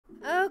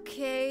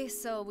Okay,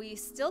 so we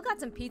still got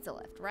some pizza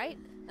left, right?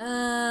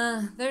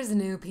 There's a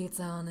new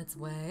pizza on its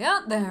way.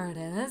 Oh, there it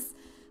is.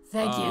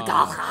 Thank you,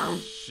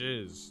 Goku.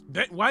 Shiz.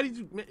 Why did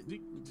you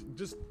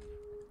just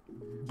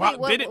Wait,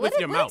 did it with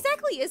your mouth? What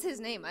exactly is his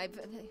name?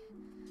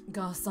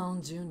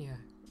 Garçon Jr.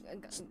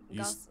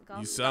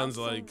 You sounds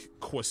like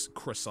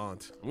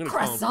croissant. I'm gonna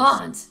Croissant? call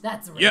him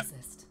That's racist.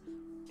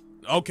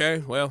 Yep.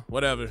 Okay, well,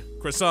 whatever.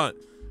 Croissant.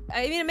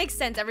 I mean, it makes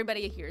sense.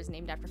 Everybody here is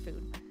named after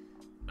food.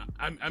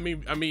 I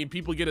mean,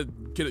 people get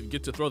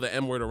to throw the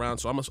M word around,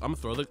 so I'm gonna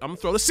throw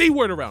the C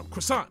word around.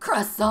 Croissant.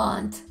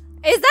 Croissant.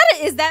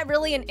 Is that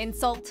really an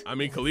insult? I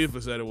mean,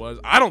 Caulifla said it was.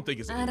 I don't think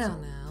it's an insult. I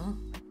don't know.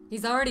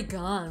 He's already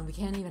gone. We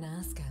can't even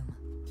ask him.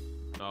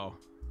 Oh.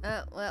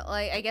 Well,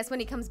 I guess when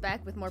he comes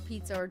back with more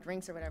pizza or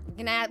drinks or whatever,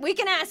 we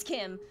can ask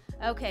him.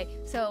 Okay,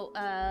 so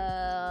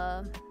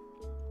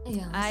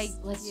yeah,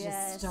 let's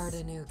just start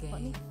a new game.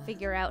 Let me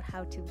figure out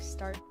how to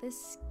start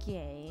this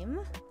game.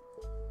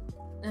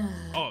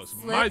 Oh, it's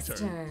my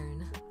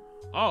turn.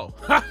 Oh.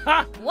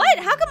 What?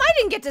 How come I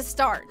didn't get to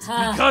start?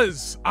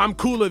 Because I'm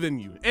cooler than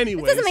you.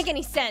 Anyways. It doesn't make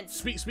any sense.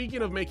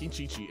 Speaking of making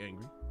Chi-Chi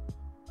angry.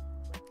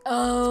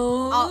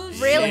 Oh,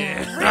 really?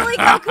 Yeah. Really,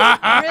 Goku?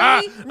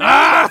 Really?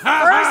 Your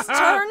first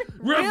turn?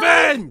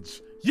 Revenge!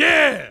 Really?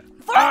 Yeah!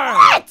 For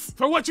what?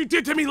 For what you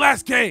did to me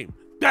last game.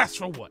 That's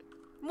for what?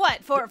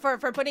 What? For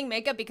putting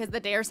makeup because the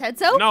Dare said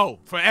so? No,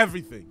 for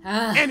everything.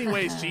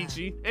 Anyways,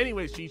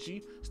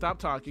 Chi-Chi, stop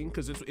talking,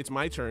 because it's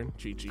my turn,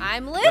 Chi-Chi.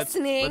 I'm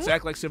listening. Let's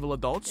act like civil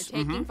adults.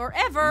 You're taking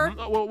forever.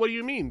 Well, what do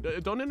you mean?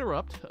 Don't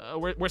interrupt.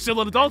 We're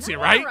civil adults here,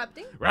 right?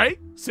 Interrupting. Right?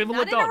 Civil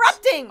Not adults.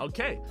 interrupting.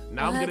 Okay,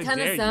 now I'm that gonna kind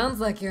dare of you. sounds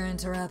like you're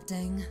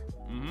interrupting.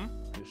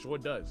 It sure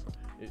does.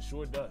 It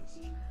sure does.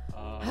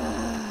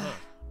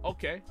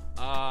 Okay.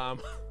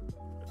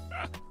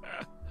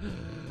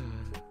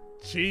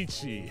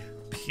 Chi-Chi,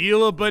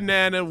 peel a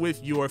banana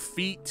with your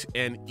feet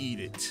and eat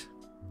it.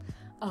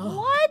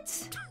 Oh.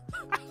 What?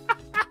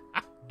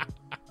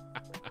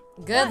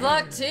 Good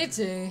luck,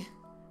 Chi-Chi.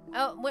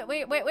 Oh,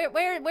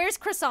 where's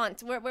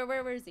Croissant?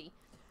 Where is he?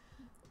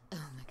 Oh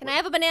my Can I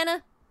have a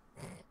banana?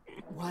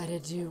 Why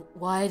did you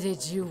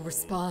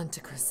respond to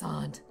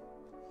Croissant?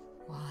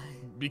 Why?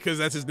 Because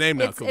that's his name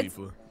now,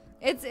 Caulifla.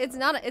 It's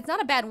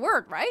not a bad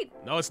word, right?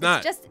 No, it's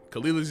not. Just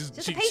Caulifla's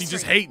just a she's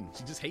just pastry. hating.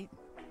 She's just hating.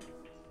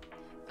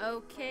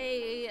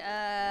 Okay,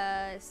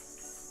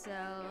 so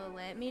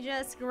let me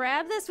just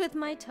grab this with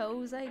my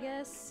toes, I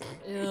guess.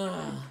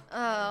 Ugh.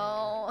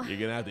 Oh. You're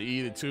gonna have to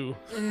eat it too.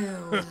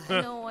 Ew.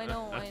 I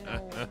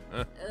know.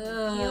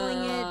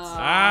 Feeling it.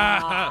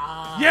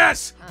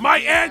 Yes! My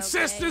Okay,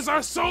 ancestors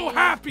are so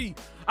happy!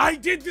 I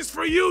did this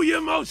for you,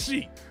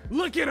 Yamoshi!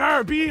 Look at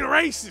her being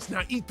racist.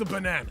 Now eat the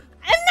banana.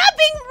 I'm not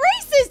being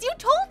racist! You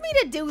told me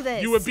to do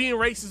this! You were being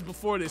racist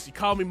before this. You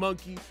called me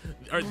monkey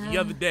the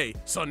other day.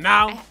 So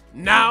now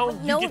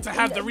you get to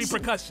have the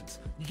repercussions.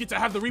 You get to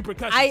have the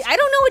repercussions. I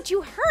don't know what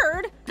you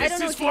heard. I This don't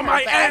know is what you for heard,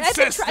 my but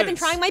ancestors. I've been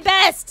trying my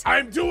best.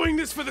 I'm doing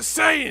this for the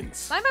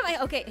Saiyans.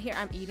 Okay, here,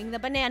 I'm eating the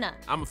banana.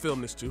 I'm gonna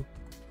film this too.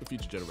 For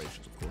future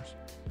generations, of course.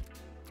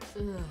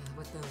 Ugh,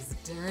 with those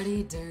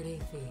dirty, dirty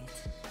feet.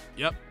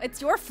 Yep.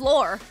 It's your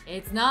floor.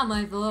 It's not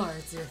my floor,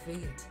 it's your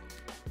feet.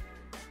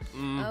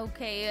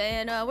 Okay,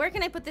 and where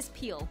can I put this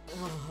peel?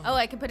 Oh,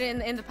 I can put it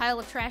in the pile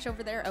of trash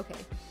over there? Okay.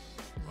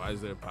 Why is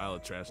there a pile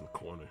of trash in the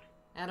corner?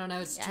 I don't know,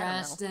 it's Yeah, I don't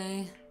trash know.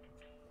 day.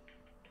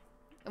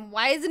 And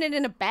why isn't it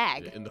in a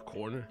bag? In the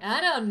corner?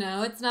 I don't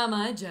know, it's not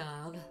my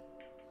job.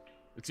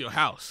 It's your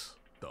house,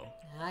 though.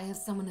 I have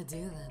someone to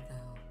do that,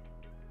 though.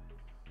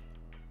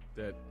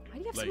 That Why do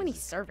you have so many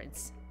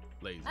servants?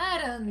 lazy. I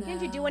don't know. Why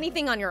can't you do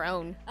anything on your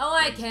own? Oh,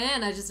 I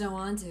can, I just don't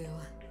want to.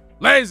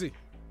 Lazy.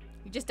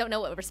 You just don't know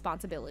what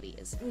responsibility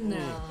is.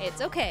 No.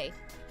 It's okay.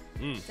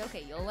 It's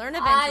okay. You'll learn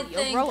I eventually.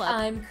 You'll think grow up.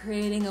 I'm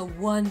creating a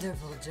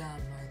wonderful job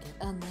market,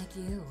 unlike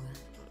you.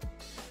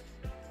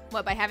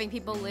 What, by having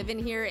people live in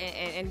here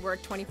and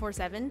work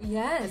 24/7?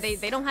 Yes.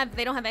 They don't have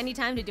any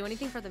time to do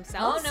anything for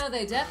themselves? Oh no,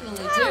 they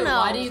definitely I do. don't know.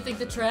 Why do you think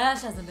the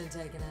trash hasn't been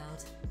taken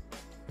out?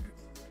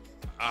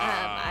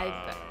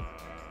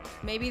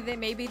 Maybe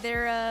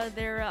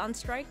they're on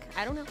strike.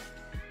 I don't know.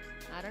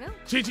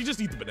 Chi-Chi,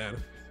 just eat the banana.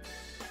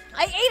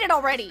 I ate it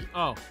already.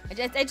 Oh. I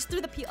just threw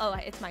the peel. Oh,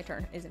 it's my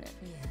turn, isn't it?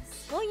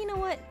 Yes. Well, you know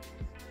what?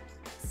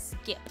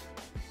 Skip.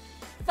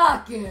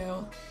 Fuck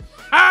you.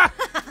 Fuck,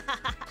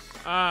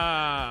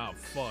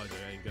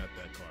 I ain't got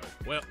that card.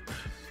 Well, I'll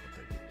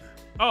take it.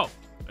 Oh,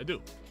 I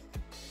do.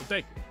 I'll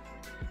take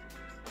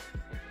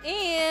it.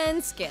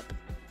 And skip.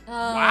 Oh,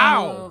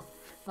 Wow.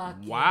 Fuck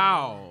you.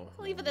 Wow.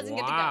 Caulifla doesn't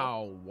get to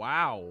go.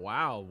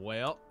 Wow.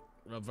 Well,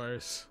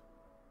 reverse.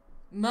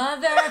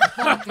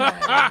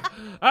 Motherfucker.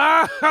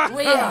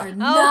 We are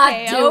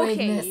not doing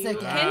this You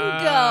again.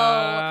 can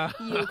go.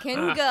 You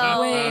can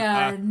go. We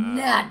are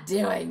not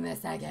doing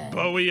this again.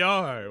 But we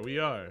are.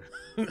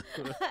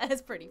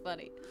 That's pretty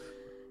funny.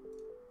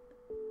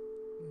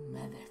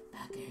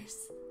 Motherfuckers.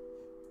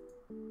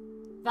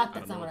 Fuck,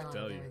 that's I don't not what I know what to wanted.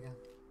 tell There you. we go.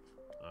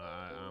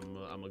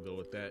 I'm gonna go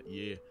with that.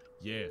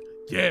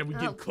 Yeah, we Oh,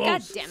 get close.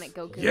 God damn it,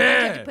 Goku.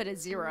 Yeah. Why'd you put a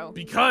 0?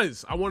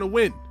 Because I want to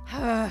win.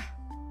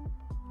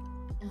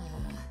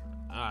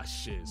 Ah,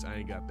 shiz. I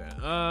ain't got that.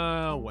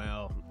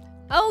 Well.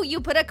 Oh,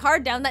 you put a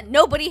card down that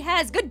nobody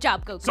has. Good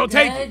job, Goku. So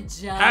take Good it.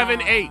 job. Have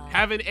an 8.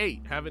 Have an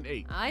 8. Have an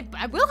 8. I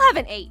will have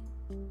an 8.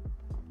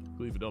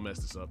 Caulifla, don't mess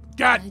this up.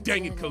 God I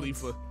dang did it, it.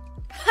 Caulifla.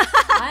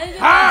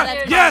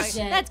 That's yes!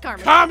 shit. That's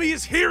karma. Kami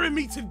is hearing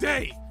me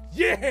today.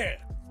 Yeah.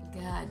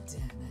 God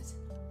damn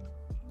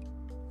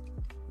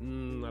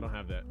it. I don't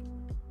have that.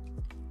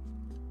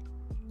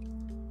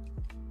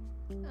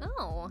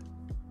 Oh.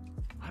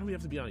 Why do we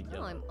have to be on Oh,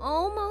 yellow? I'm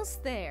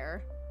almost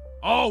there.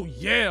 Oh,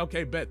 yeah.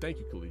 Okay, bet. Thank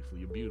you, Caulifla.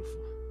 You're beautiful.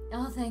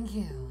 Oh, thank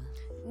you.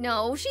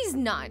 No, she's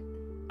not.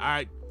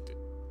 I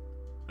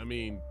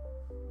mean,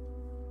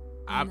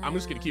 I'm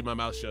just gonna keep my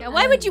mouth shut. Now,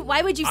 why would you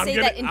I'm say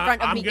gonna- that in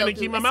front of me, I'm gonna Goku?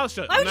 keep my mouth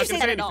shut. Why I'm would not you say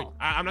gonna that at anything. all?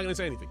 I'm not gonna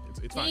say anything.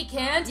 It's fine. He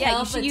can't Yeah,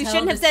 help but you tell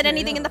shouldn't have the said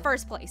anything in the truth.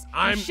 first place.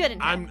 You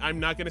shouldn't have. I'm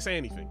not gonna say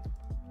anything.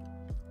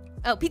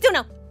 Oh,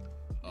 Pizzuno.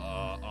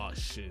 Oh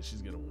shit,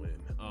 she's gonna win.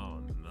 Oh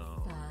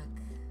no.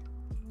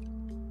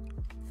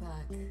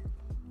 Fuck.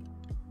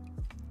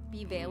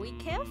 Be very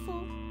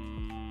careful.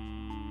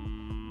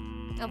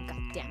 Oh, god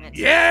damn it.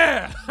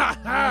 Yeah!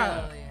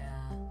 Oh, yeah.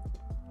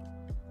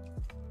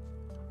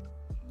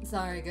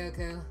 Sorry,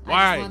 Goku. Why?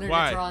 I just wanted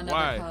Why? to draw another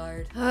Why?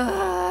 card.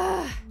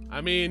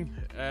 I mean,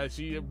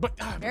 but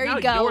There now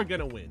you go. you're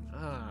gonna win.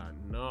 Ah,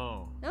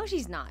 no. No,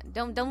 she's not.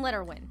 Don't let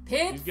her win.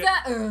 Pizza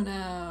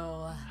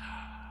Uno.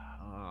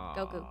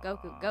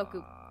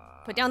 Goku.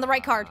 Put down the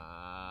right card.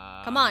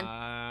 Come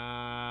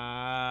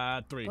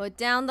on. 3. Put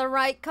down the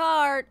right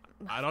card.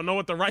 I don't know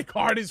what the right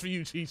card is for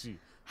you, Chi-Chi.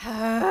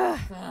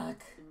 Fuck.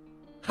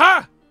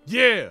 Ha!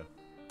 Yeah.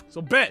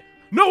 So bet.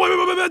 No, wait. No!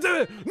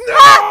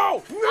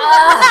 No!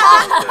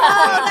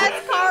 Oh,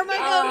 that's karma,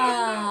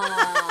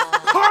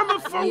 Goku. Karma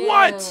for You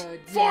what? did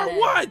For it.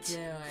 what? Do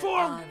it. For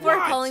Oh, what? For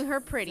calling her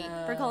pretty.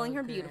 So For calling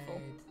her beautiful.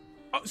 great.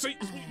 Oh, so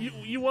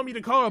you want me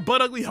to call her a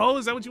butt ugly hoe?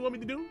 Is that what you want me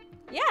to do?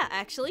 Yeah,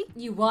 actually.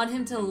 You want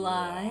him to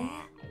lie?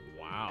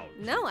 Wow.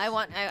 No,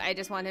 I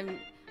just want him.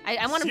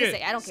 I want him to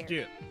say, I don't care.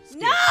 Skip.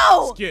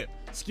 No!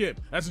 Skip.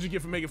 That's what you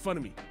get for making fun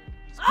of me.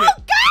 Skip. Oh,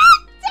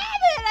 god damn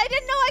it! I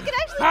didn't know I could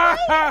actually play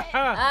it.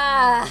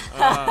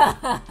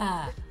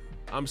 Ah.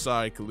 I'm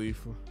sorry,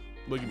 Caulifla.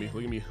 Look at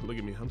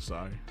me. I'm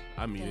sorry.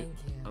 I mean it.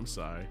 Thank you. I'm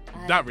sorry.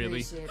 I Not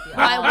really. appreciate you.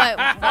 Why?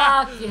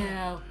 Fuck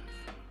you.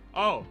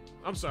 Oh,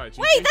 I'm sorry,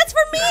 Chi-Chi. Wait, that's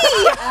for me!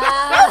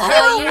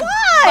 You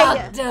Why?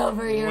 fucked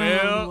over your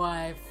Well- own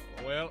wife.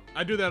 Well,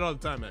 I do that all the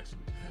time, actually.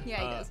 Yeah,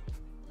 he does.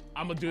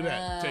 I'm gonna do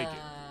that. Take it.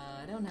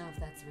 I don't know if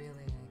that's really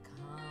a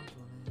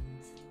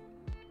compliment.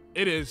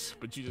 It is,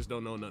 but you just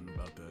don't know nothing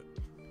about that.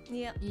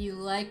 Yep. You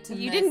like to.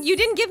 You mess-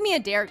 didn't give me a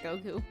dare,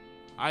 Goku.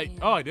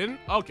 Oh, I didn't?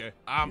 Okay.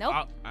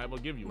 Nope. I will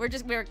give you We're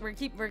one.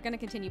 we're gonna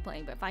continue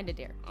playing, but find a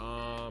dare.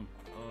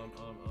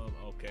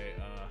 Okay.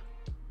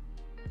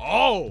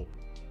 Oh!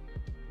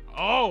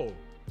 Oh.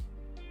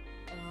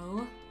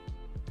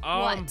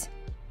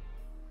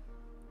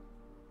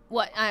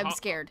 What? I'm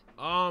scared.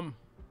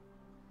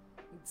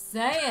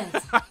 Say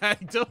it. I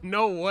don't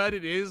know what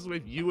it is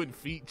with you and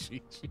feet,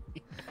 Chi-Chi.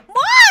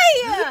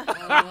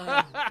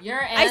 Why?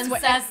 Your I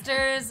swear-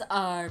 ancestors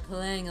are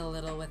playing a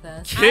little with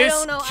us. I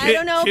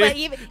don't know, but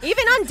even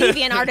on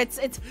DeviantArt,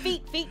 it's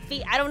feet.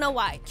 I don't know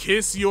why.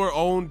 Kiss your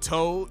own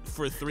toe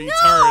for 3 No!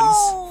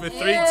 turns. For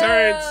 3 Ew.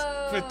 turns.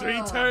 For 3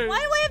 turns. Why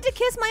do I have to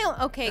kiss my own?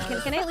 Okay,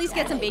 can I at least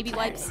get some baby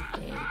wipes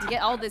to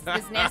get all this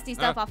nasty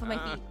stuff off of my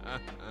feet?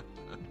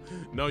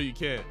 No, you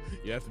can't.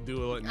 You have to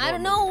do it like I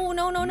don't normal.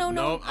 know.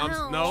 No,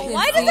 Ow. no.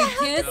 Why does it have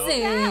to Kissy.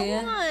 be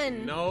that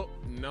one?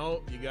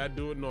 No, you gotta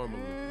do it normally.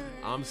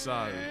 I'm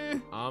sorry.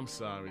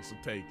 So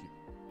take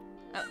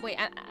it. Wait,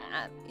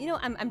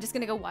 I'm just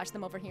gonna go wash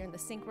them over here in the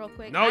sink real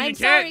quick. No, I'm you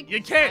sorry. can't.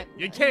 You can't.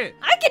 You can't.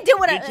 I can do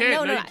what You I.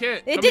 can't. No, you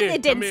can't. It Come didn't. here,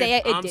 It didn't come say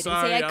here. I. It I'm didn't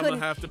sorry, say I I'm couldn't.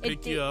 gonna have to It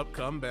pick did- you up.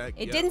 Come back.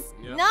 It Yep, didn't.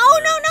 yep, No,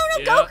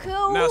 yep.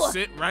 Goku. Now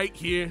sit right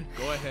here.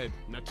 Go ahead.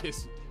 Now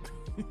kiss it.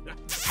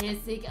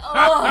 Kissy.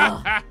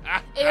 Oh.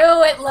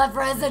 Ew, it left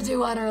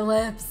residue on her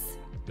lips.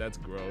 That's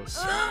gross.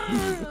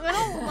 I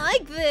don't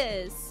like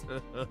this.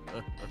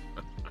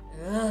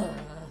 Ugh.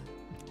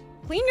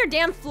 Clean your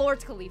damn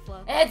floors,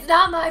 Caulifla. It's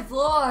not my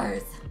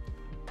floors.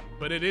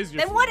 But it is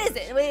your. Then what floor. is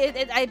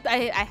it?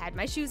 I had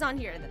my shoes on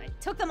here and then I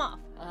took them off.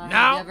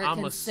 Now have you ever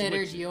I'ma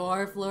considered switch it.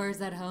 your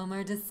floors at home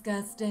are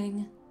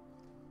disgusting?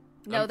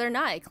 No, they're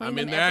not. I clean I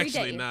mean, them they're every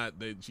actually day. not.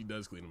 She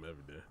does clean them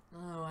every day.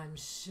 Oh, I'm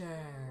sure.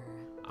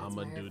 That's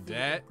I'ma why her do feet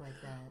that. look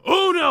like that.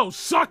 Oh no,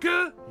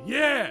 sucker!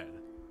 Yeah.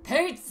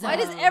 Pizza. Why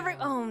does every?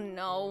 Oh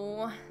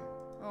no.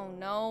 Oh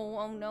no.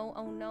 Oh no.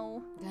 Oh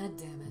no. God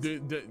damn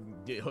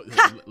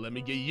it. Let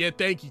me get. Yeah,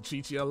 thank you,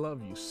 Chi-Chi. I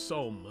love you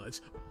so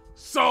much.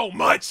 So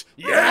much.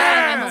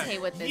 Yeah. I'm okay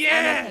with this.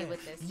 Yeah. I'm okay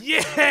with this.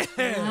 Yeah.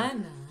 I'm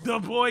not. The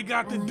boy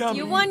got the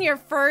W. You won your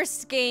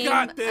first game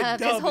Got the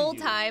this whole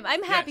W. time.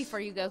 I'm happy Yes. for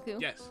you, Goku.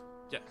 Yes.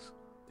 Yes.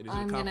 It is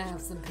I'm an gonna accomplishment.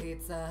 have some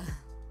pizza.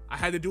 I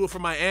had to do it for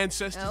my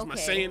ancestors, my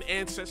Okay. Saiyan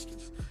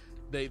ancestors.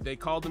 They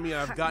called to me.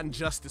 I've gotten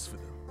justice for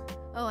them.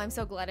 Oh, I'm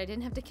so glad I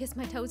didn't have to kiss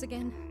my toes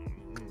again.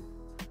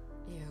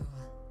 Ew.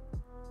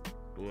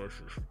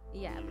 Delicious.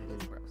 Yeah, it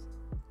was gross.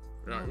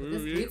 Yeah, but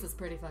this pizza's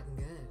pretty fucking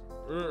good.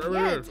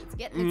 Yeah, it's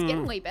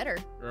getting way better.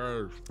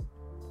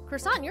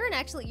 Croissant, you're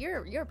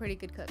a pretty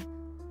good cook.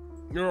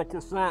 Yeah,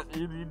 croissant,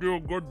 you do a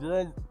good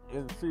job.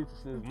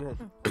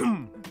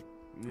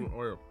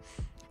 Oh, yeah.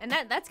 And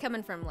that's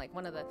coming from like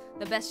one of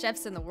the best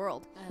chefs in the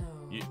world.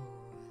 Oh. Yeah.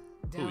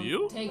 Don't Who,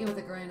 you? take it with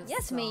a grain of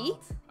Yes, salt. me.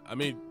 I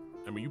mean,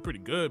 you're pretty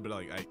good, but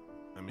like,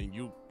 I mean,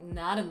 you.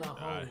 Not in the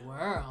whole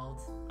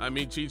world. I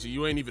mean, Chi-Chi,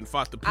 you ain't even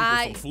fought the people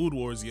from Food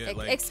Wars yet.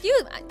 Like,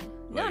 Excuse me.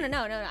 No.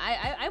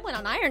 I went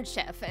on Iron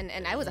Chef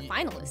and I was a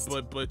finalist.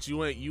 But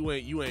you ain't You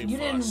fought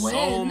didn't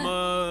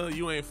Soma.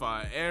 You ain't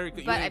fought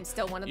Erica. But I'm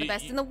still one of the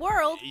best in the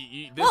world.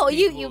 Oh,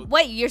 you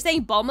wait. You're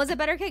saying Bulma's a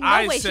better cook? No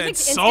I way. said She makes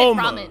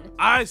Soma. instant ramen.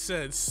 I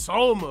said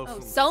Soma. Oh,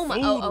 from Soma.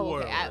 Food Okay.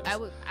 Wars.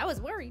 I was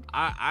worried.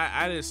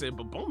 I didn't say,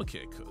 but Bulma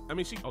can't cook. I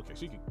mean, she can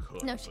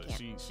cook. No, she but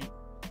can't.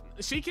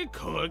 She can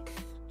cook.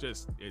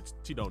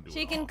 She don't do it.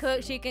 She can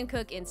cook. She can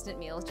cook instant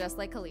meals just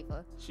like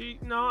Caulifla. She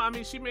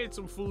made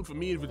some food for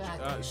me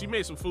and she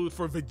made some food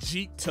for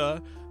Vegeta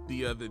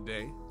the other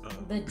day.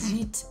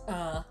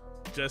 Vegeta.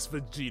 Just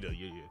Vegeta,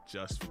 yeah,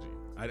 just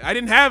Vegeta. I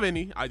didn't have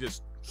any. I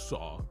just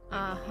saw.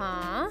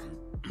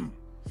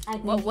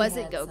 What was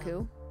it,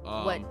 Goku?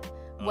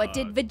 What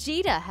did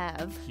Vegeta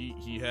have?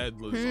 He had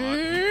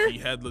lasagna. He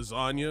had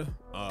lasagna.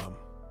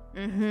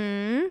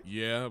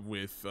 Yeah,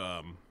 with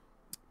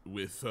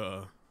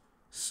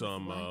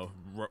some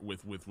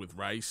with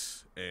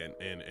rice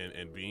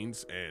and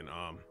beans and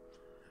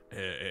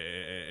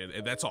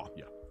that's all.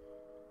 Yeah.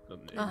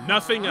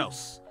 Nothing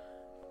else.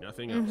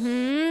 Nothing else.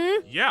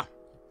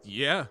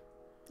 Yeah.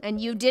 And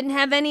you didn't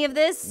have any of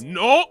this?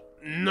 No,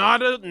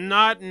 not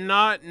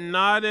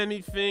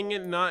anything,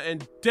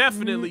 and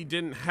definitely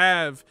didn't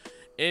have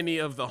any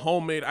of the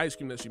homemade ice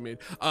cream that she made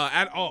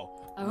at all.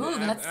 Oh,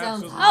 that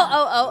sounds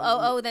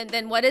hot.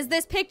 Then what is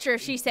this picture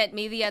she sent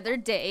me the other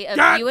day of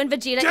God you and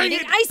Vegeta dang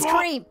eating it, ice Bob.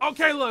 cream?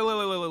 Okay,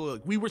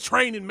 look. We were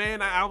training,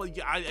 man. I was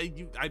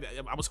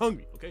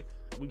hungry. Okay,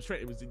 we were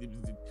training.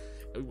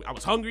 I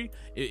was hungry.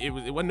 It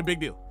wasn't a big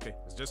deal. Okay,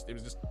 it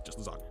was just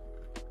lasagna.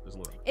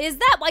 Is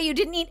that why you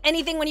didn't eat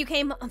anything when you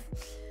came home?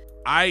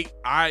 I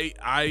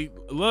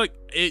look.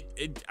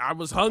 I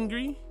was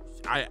hungry.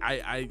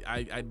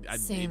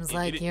 Seems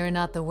like you're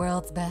not the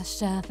world's best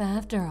chef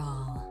after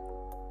all.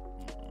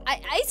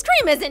 Ice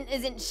cream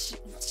isn't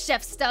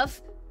chef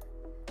stuff.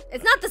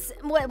 It's not the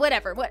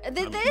whatever.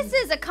 This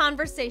is a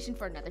conversation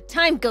for another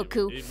time,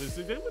 Goku. We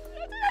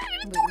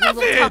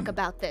will talk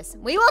about this.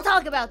 We will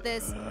talk about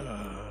this.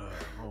 I'm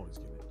always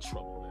getting in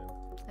trouble, man.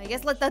 I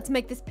guess let's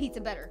make this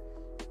pizza better.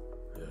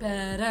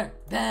 Better.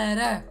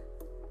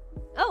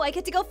 Oh, I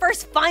get to go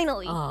first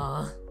finally.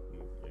 Aw.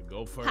 Yeah,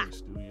 go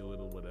first. Do your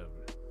little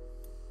whatever.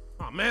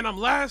 Oh man, I'm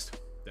last.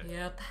 Dang.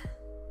 Yep.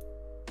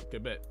 Okay,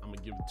 bet. I'm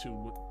gonna give it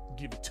two.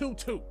 Give it two.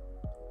 2.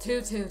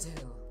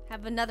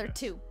 Have another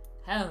 2.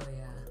 Hell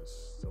yeah.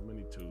 There's so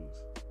many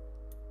 2s.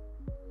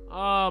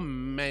 Oh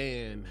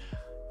man.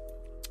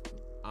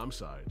 I'm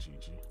sorry,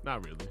 Chi-Chi.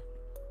 Not really.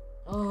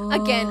 Oh.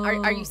 Again,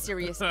 are you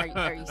serious? Are you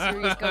serious,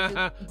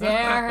 Goku?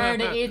 Dare her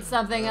to eat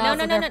something else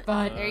No. with her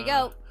butt. There you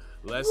go.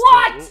 What?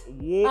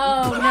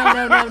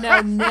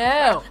 Oh,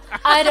 no.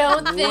 I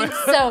don't think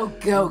so,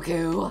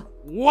 Goku.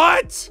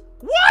 What?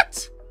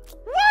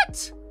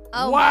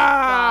 Oh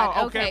wow.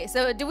 my God. Okay,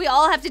 so do we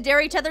all have to dare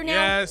each other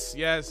now?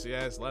 Yes.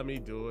 Let me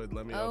do it.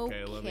 Let me go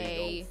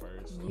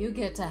first. You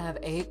get to have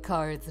 8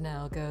 cards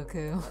now,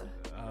 Goku.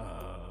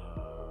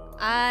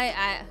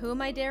 Who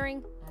am I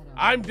daring?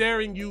 I'm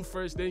daring you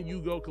first, then you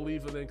go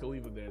Caulifla, then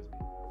Caulifla dares me.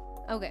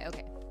 Okay.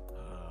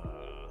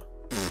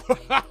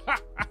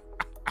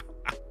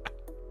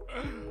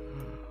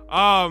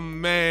 Oh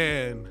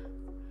man.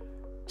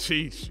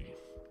 Chi-Chi.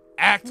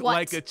 Act What?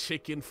 like a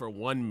chicken for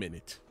 1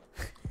 minute.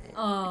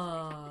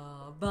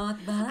 Oh, but.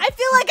 I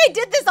feel like I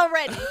did this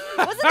already.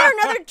 Wasn't there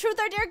another Truth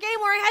or Dare game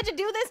where I had to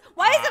do this?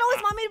 Why does it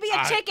always want me to be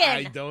a chicken?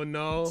 I don't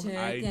know.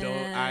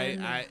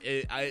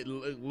 I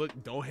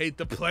look. Don't hate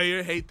the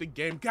player, hate the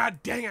game.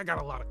 God dang, I got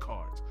a lot of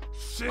cards.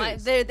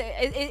 Shit.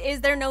 Is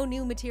there no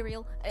new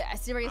material?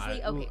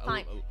 Seriously? Okay,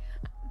 fine.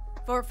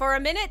 For a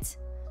minute?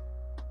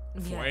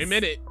 For a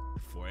minute.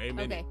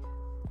 Okay.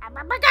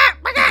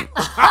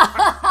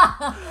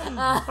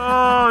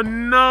 Oh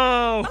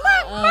no!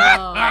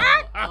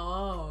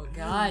 Oh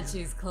God,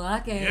 she's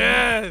clucking.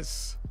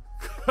 Yes.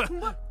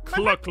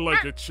 Cluck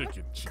like a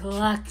chicken.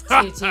 Cluck,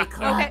 Chi-Chi,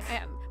 cluck.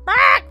 Okay.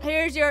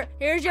 Here's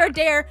your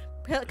dare,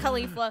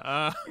 Caulifla.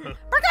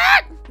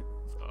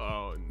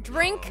 Oh no.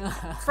 Drink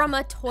from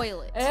a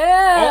toilet. Ew.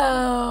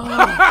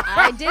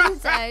 I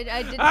didn't.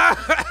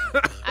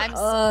 I'm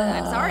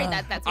sorry.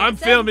 That's what I'm it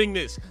said. filming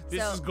this.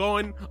 This So- is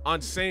going on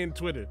Saiyan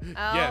Twitter.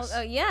 Yes.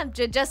 Oh yeah.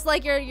 Just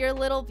like your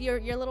little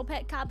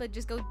pet kappa.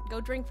 Just go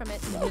drink from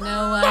it. You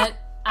know what?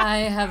 I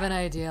have an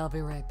idea. I'll be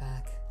right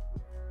back.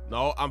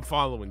 No, I'm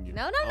following you.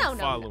 No. I'm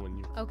following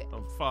you. Okay.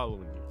 I'm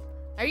following you.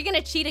 Are you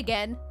gonna cheat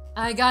again?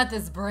 I got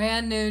this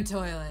brand new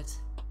toilet.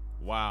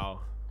 Wow.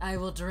 I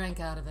will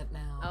drink out of it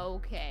now.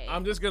 Okay.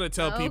 I'm just gonna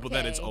tell people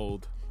that it's Okay.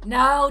 old.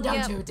 No, don't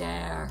Yep. you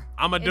dare.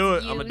 I'm gonna do it.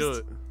 It's I'm gonna do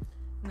used. it.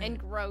 and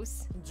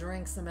gross.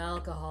 Drink some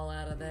alcohol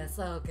out of this.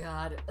 Oh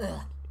God. Ugh.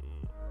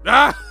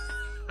 Ah!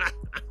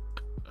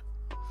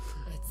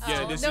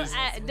 Yeah, this no, is.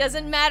 it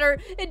doesn't matter.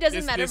 It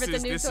doesn't matter if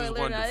it's a new this is toilet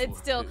or not. wonderful. It's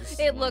still. This is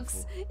It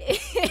looks. wonderful.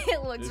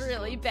 It looks This is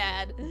really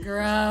bad.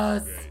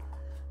 Gross. Great.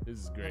 This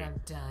is But great.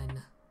 I'm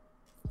done.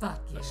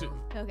 Fuck I should- you.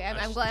 Okay,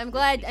 I'm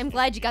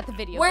glad you got the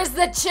video. Where's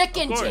the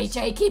chicken, Of course.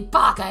 JJ? Keep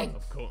barking.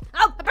 Of course.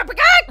 Oh,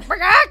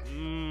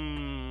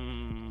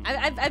 Mm,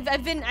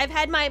 I've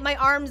had my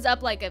arms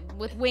up like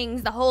with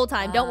wings the whole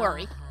time. Don't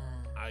worry.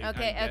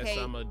 Okay, I guess okay.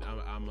 I'm a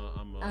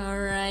All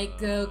right,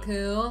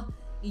 Goku.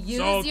 Use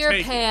So your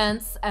take it.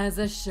 pants as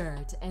a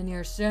shirt and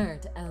your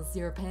shirt as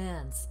your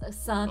pants.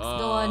 Socks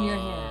go on your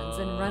hands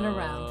and run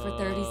around for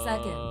 30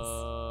 seconds.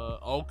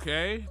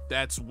 Okay,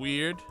 that's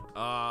weird.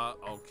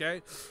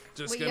 Okay.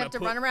 Just Wait, you gonna have to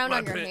put run around my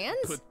on your pant- hands?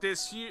 Put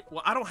this here.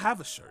 Well, I don't have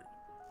a shirt.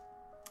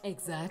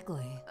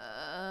 Exactly.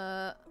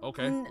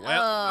 Okay.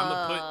 Well, I'm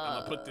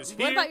gonna put this here.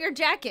 What about your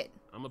jacket?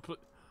 I'm gonna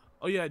put.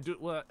 Oh yeah, I do.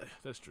 Well,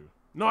 that's true.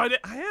 No, I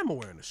am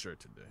wearing a shirt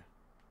today.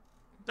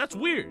 That's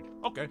weird.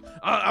 Okay.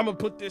 I'm gonna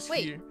put this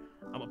Wait. here.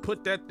 I'm gonna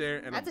put that there,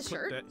 and I'm That's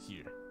gonna a put shirt? that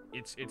here.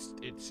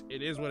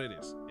 It is what it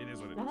is. It is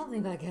what it I is. don't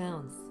think that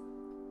counts.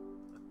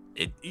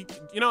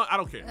 You know, I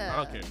don't care. I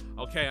don't care.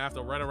 Okay, I have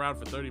to run around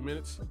for 30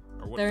 minutes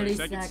or what? 30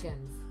 seconds.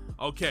 seconds.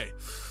 Okay.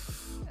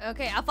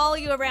 Okay, I'll follow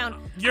you around.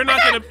 You're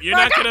not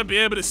gonna be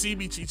able to see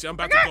me, Chi-Chi. I'm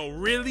about to go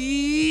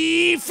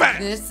really fast.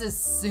 This is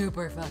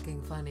super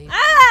fucking funny.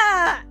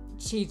 Ah!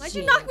 Chi-Chi. Why'd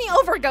you knock me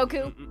over,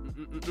 Goku?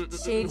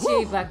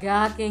 Chi-Chi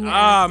bagaking.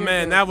 Ah after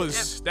man,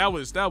 Goku.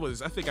 that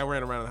was. I think I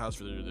ran around the house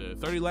for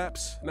 30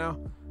 laps now.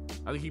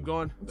 I think keep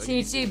going.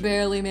 Chi-Chi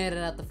barely made it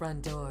out the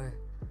front door.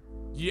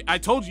 Yeah, I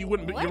told you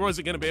wouldn't. What? You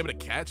wasn't gonna be able to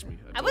catch me.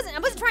 I wasn't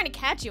trying to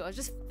catch you. I was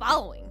just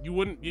following. You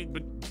wouldn't.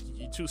 But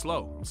you're too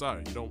slow. I'm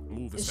sorry. You don't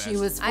move as fast. She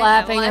was I'm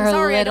flapping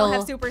sorry, her I don't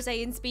little. have Super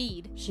Saiyan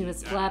speed. She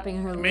was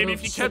flapping her Maybe little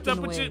if you kept up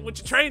chicken with your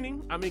wings.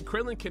 training. I mean,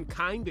 Krillin can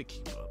kinda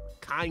keep up.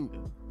 Kinda.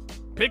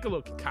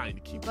 Piccolo can kinda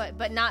keep up.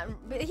 But not.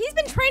 But he's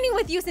been training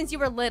with you since you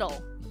were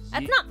little.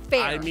 That's not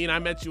fair. I mean, I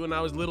met you when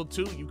I was little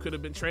too. You could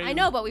have been training. I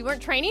know, but we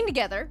weren't training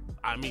together.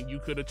 I mean, you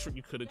could have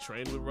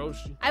trained with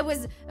Roshi. I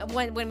was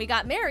when we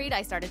got married.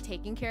 I started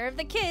taking care of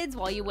the kids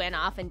while you went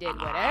off and did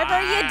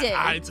whatever you did.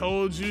 I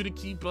told you to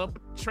keep up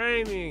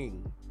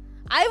training.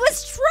 I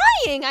was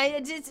trying. I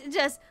had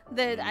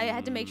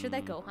to make sure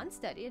that Gohan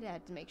studied. I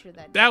had to make sure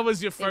that That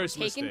was your they were first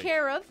taken mistake.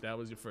 that was That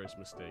was your first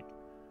mistake.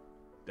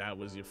 That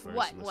was your first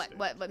what mistake.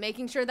 what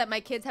making sure that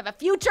my kids have a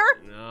future.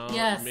 No,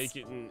 Yes. make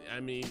it. I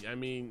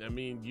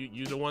mean,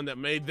 you the one that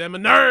made them a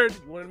nerd.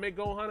 You want to make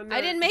Gohan a nerd?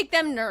 I didn't make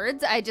them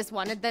nerds. I just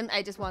want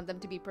them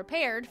to be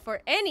prepared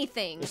for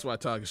anything. That's why I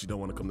talk. She don't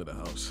want to come to the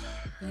house.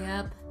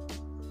 Yep.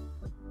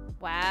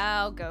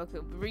 Wow,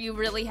 Goku, you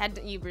really had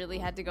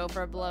to go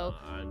for a blow.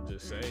 I'm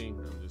just saying.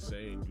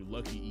 You're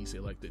lucky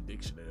Issei like the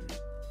dictionary.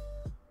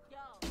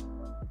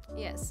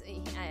 Yes,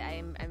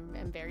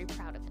 I'm very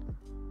proud of him.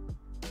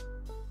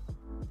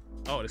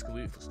 Oh, it's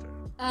Caulifla's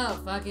turn.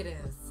 Oh, fuck it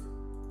is.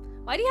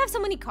 Why do you have so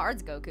many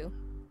cards, Goku?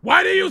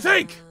 Why do you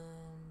think?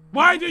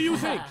 Why do you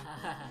think?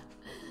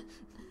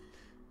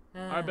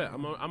 I bet.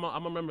 I'm gonna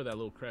remember that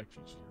little crack,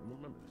 Chi-Chi. I'm gonna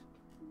remember that.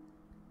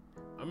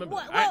 I remember.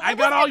 What- that. what- I what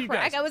got was all that you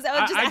crack? guys. I was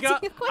just asking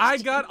got, a I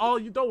question. got all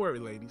you. Don't worry,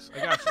 ladies. I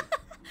got you.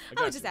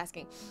 I was just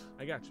asking.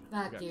 I got you.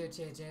 I Fuck got you,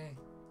 JJ.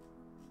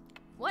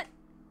 What?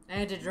 I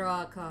had to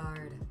draw a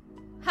card.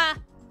 Ha!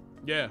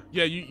 Yeah.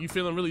 You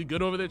feeling really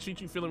good over there,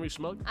 Chi-Chi? You feeling really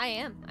smug? I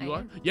am. You I are?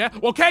 am. Yeah.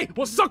 Okay.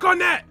 Well, suck on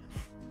that.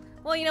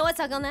 Well, you know what?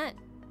 Suck on that.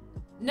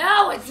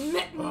 No, it's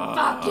Mitten.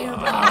 Fuck you.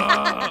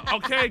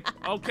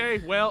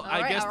 Okay. Well,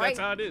 I right, guess all that's right.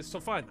 how it is. So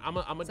fine. I'm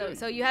a dare.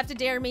 So you have to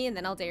dare me, and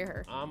then I'll dare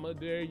her. I'ma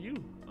dare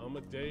you. I'ma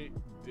dare.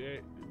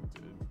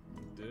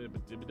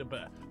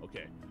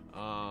 Okay.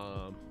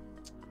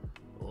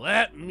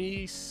 Let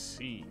me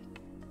see.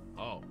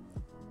 Oh.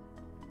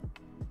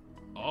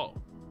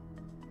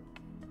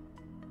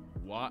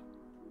 What?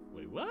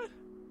 Wait, what?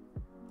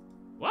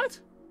 What?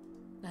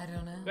 I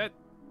don't know.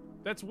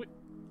 That's what.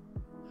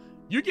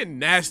 You get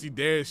nasty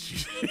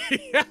dares.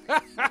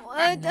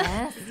 What?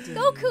 Nasty.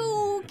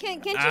 Goku,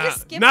 can't you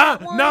just skip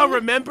that one? No.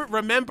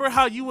 Remember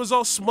how you was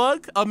all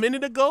smug a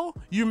minute ago?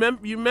 You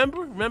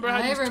remember? Remember how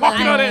I you was remember.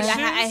 talking all that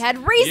I shit? had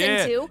reason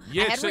Yeah, to.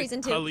 Yeah, I had so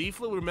reason to.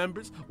 Caulifla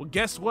remembers. Well,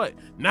 guess what?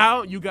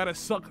 Now you gotta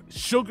suck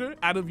sugar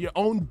out of your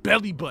own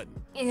belly button.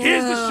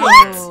 Here's the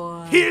sugar.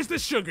 What? Here's the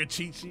sugar,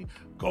 Chi-Chi.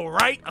 Go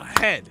right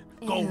ahead.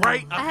 Go Ew.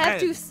 right I ahead. have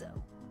to.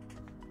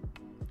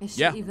 Is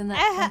she Yeah. even that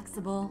I ha-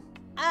 flexible?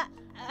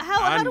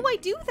 How do I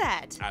do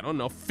that? I don't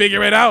know.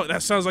 Figure it out.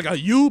 That sounds like a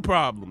you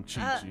problem,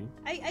 Chi-Chi.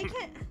 I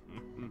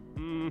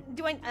can't.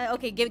 Do I?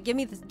 Okay, give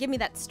me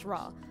that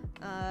straw.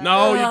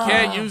 No, you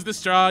can't use the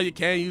straw. You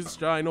can't use the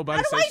straw. Ain't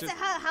nobody How do says I? shit.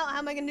 How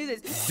am I gonna do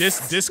this?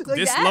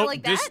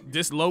 Dislocate that?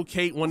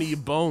 dislocate one of your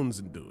bones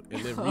and do it,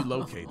 and then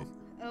relocate it.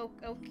 Oh,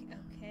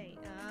 okay.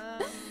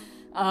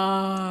 Oh.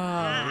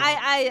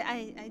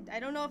 I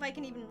don't know if I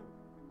can even.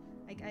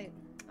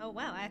 Oh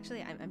wow,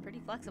 actually, I'm pretty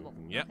flexible.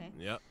 Yep,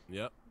 Okay.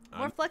 yep.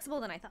 More flexible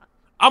than I thought.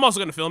 I'm also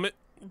gonna film it.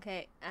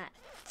 Okay.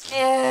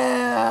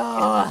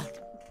 Ew.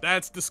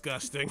 That's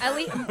disgusting. At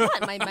least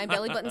what? My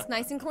belly button's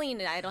nice and clean,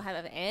 and I don't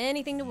have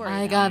anything to worry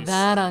I about. got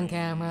that on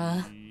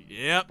camera.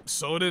 Yep,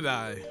 so did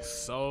I.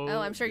 So. Oh,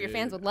 I'm sure your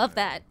fans would love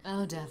that.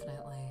 Oh,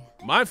 definitely.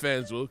 My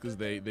fans will, cause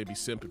they be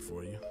simping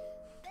for you.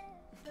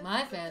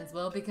 My fans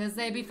will because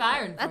they be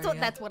firing for you.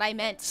 That's what I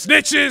meant.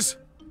 Snitches.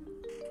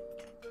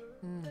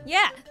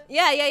 Yeah.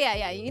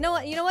 You know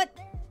what?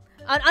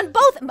 On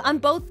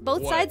both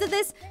What? sides of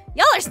this,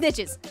 y'all are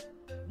snitches.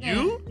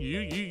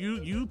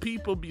 You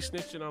people be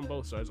snitching on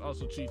both sides.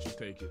 Also, Chi-Chi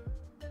take it.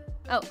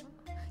 Oh,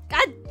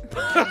 God.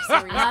 Are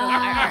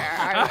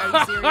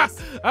you serious?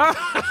 Are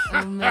you serious?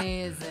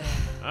 Amazing.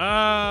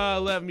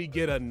 Let me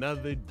get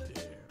another dare.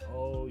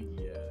 Oh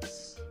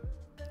yes.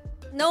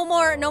 No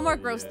more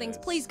gross things,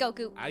 please,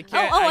 Goku. I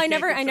can't. I can't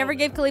never control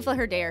gave Caulifla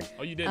her dare.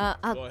 Oh, you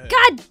didn't. Go ahead.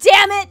 God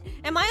damn it!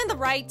 Am I on the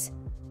right?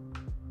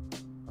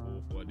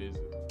 What is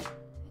it?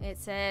 It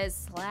says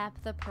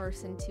slap the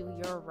person to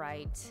your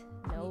right.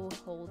 No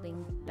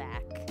holding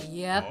back.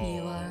 Yep,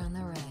 you are on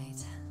the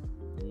right.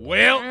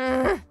 Well,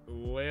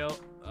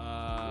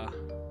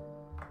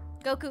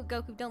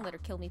 Goku, don't let her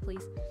kill me,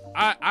 please.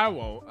 I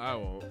won't.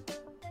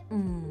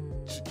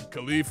 Mm.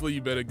 Caulifla,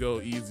 you better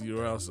go easy,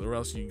 or else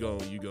you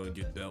gonna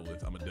get dealt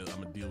with. I'm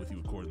gonna deal with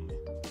you accordingly.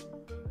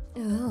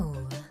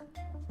 Ooh.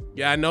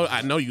 Yeah, I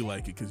know you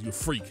like it, cause you're a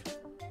freak.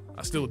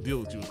 I still deal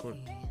with you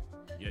accordingly.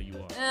 Yeah, you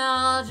are.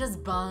 I'll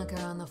just bonk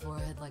her on the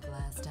forehead like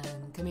last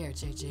time. Come here,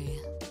 Chi-Chi.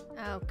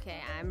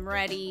 Okay, I'm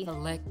ready. The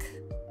lick.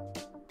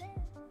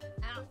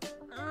 Ow.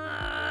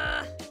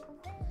 Ow,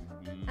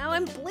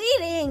 I'm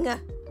bleeding.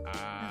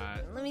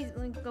 Let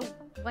me go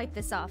wipe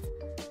this off.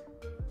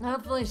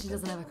 Hopefully she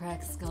doesn't have a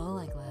cracked skull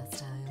like last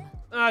time.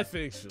 I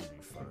think she'll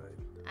be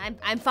fine.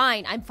 I'm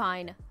fine.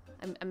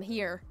 I'm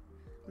here.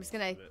 I'm just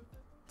gonna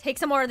take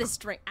some more of this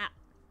drink. Ah.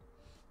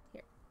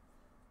 Here.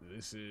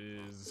 This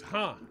is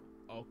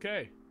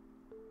okay.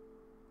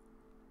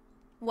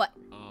 What?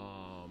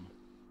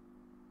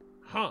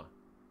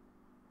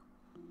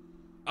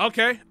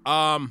 Okay.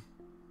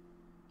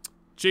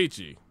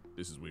 Chi-Chi,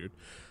 this is weird.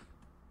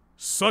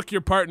 Suck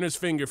your partner's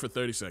finger for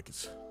 30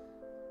 seconds.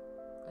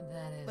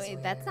 That is Wait,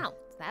 weird. that's not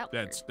that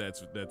weird.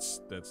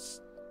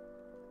 That's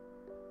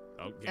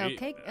okay.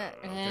 Okay.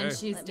 And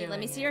she's doing let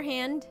me see it. your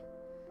hand.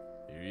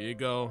 Here you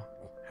go.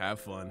 Have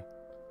fun.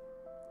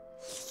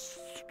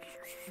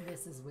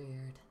 This is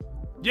weird.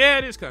 Yeah,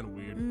 it is kind of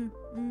weird.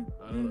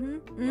 I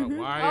don't know.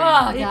 Why?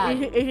 Oh, God.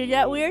 Is it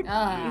that weird?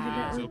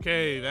 It's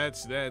okay.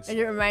 That's. Does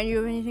it remind you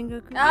of anything,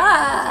 Goku?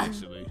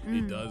 Actually,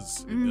 it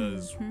does. It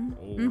does.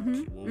 Whoa. You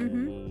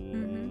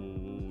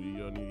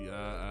don't need.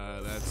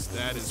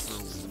 That is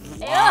for.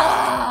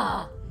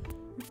 Wow.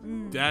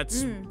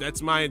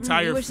 That's my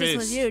entire You wish fist. this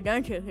was you,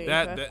 don't you?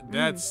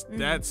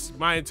 That's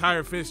my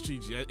entire fist,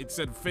 Chi-Chi. It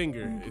said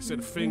finger. It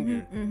said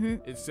finger.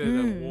 It said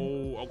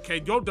whoa. Okay,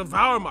 don't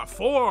devour my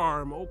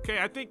forearm. Okay,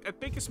 I think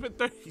it's been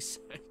 30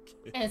 seconds.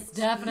 It's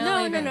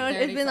definitely been 30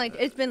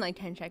 it's been like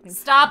 10 seconds.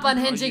 Stop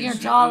unhinging your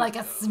jaw like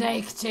a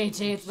snake,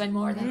 Chi-Chi. It's been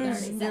more than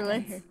 30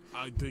 seconds.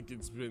 I think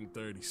it's been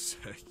 30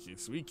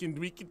 seconds. We can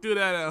do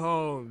that at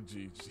home,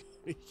 Chi-Chi.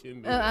 We can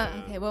do that.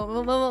 Okay,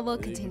 we'll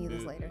continue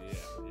this later. Yeah,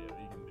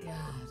 we can do God.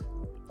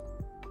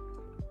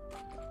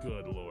 that.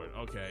 Good Lord.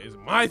 Okay, is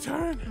it my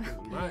turn?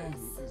 Yes.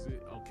 Is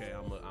it? Okay,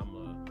 I'm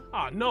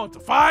a. No, it's a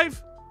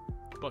 5.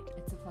 Bucket.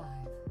 It's a 5.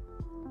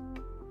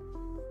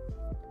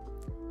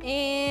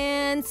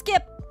 And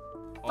skip.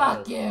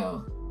 Fuck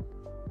you.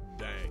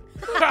 Dang.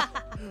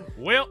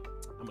 Well,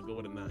 I'm gonna go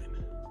with a 9.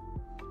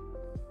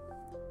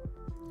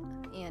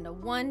 And a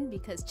 1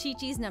 because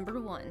Chi-Chi's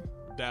number 1.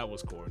 That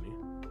was corny.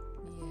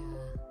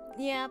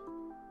 Yeah. Yep.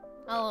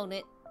 I'll own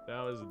it. That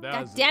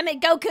God was. damn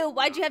it, Goku!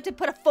 Why'd you have to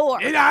put a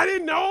 4? And I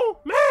didn't know,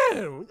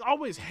 man.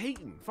 Always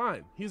hating.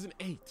 Fine. Here's an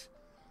 8.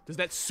 Does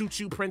that suit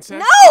you,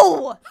 princess?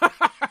 No!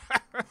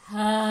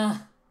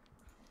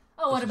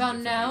 Oh, what about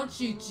now,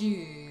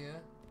 Chi-Chi?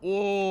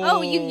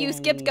 Oh, you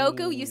skipped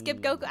Goku? You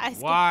skipped Goku? I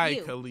skipped why,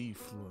 you.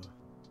 Caulifla?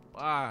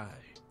 Why?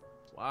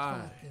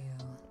 Fuck you.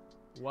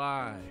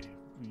 Why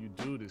do you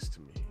do this to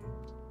me?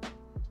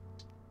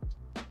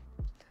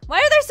 Why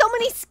are there so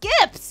many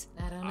skips?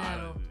 I don't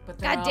know. But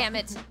God damn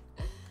it.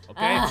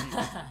 Okay.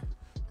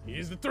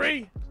 Here's the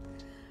 3.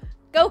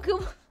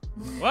 Goku,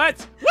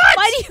 What?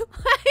 why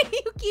do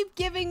you keep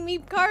giving me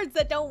cards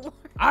that don't work?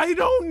 I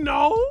don't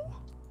know.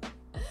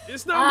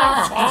 It's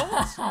not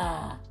my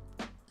fault.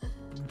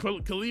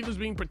 Caulifla's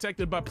being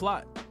protected by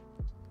plot.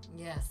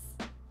 Yes.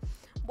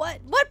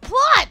 What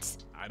plot?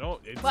 I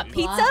don't. What, it's,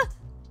 pizza?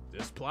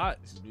 This plot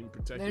is being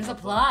protected. There's by a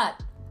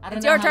plot. I don't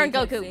It's know your how turn, you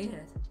can Goku. say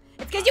it.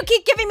 It's because you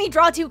keep giving me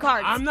draw 2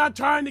 cards. I'm not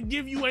trying to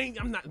give you any.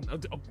 I'm not.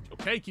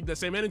 Okay, keep that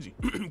same energy.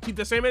 Keep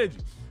that same energy.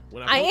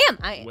 When I am.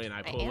 When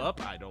I pull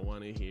up, I don't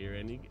want to hear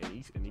any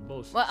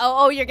bullshit.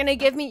 Well, you're gonna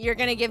give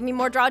me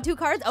more draw 2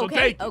 cards? So Okay,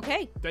 take it.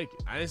 okay. Take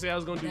it. I didn't say I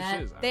was gonna do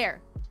That- shit.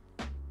 There.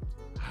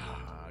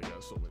 I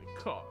got so many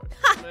cards,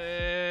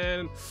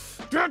 man.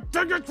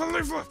 Take it,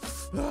 Caulifla.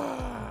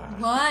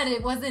 What?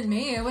 It wasn't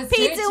me. It was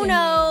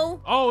Pizzuno.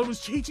 Oh, it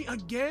was Chi-Chi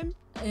again?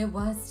 It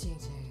was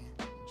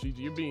Chi-Chi. Chi-Chi,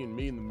 you're being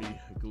mean to me.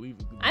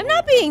 I'm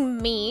not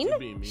being mean. You're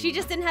being mean. She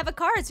just didn't have a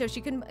card, so she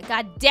couldn't.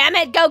 God damn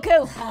it,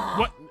 Goku!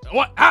 What?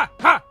 What? Ha!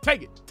 Ha!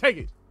 Take it! Take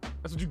it!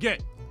 That's what you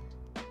get.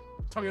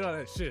 Talking all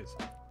that shit.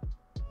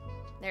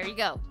 There you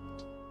go.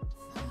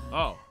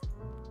 Oh.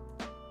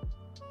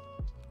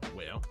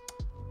 Well,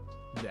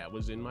 that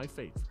was in my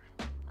favor.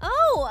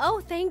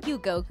 Oh, thank you,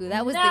 Goku.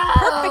 That was the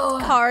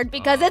perfect card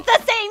because it's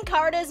the same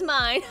card as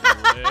mine.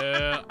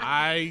 Well,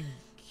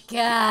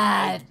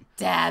 God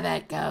damn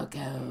it,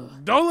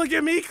 Goku. Don't look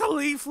at me,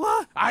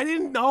 Caulifla. I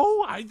didn't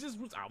know. I was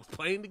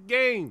playing the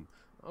game.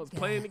 I was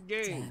playing the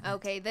game.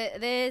 Okay,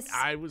 this.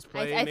 I was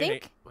playing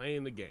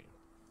playing the game.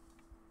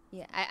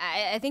 Yeah,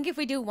 I think if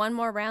we do one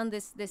more round,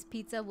 this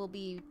pizza will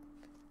be.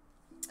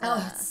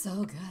 Oh, it's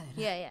so good.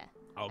 Yeah.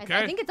 Okay.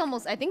 I think it's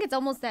almost. At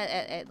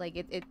like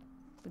it.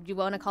 Would you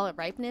want to call it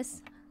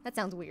ripeness? That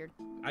sounds weird.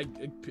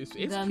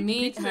 The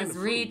meat has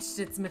reached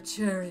its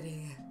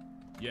maturity.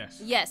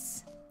 Yes.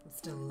 Yes.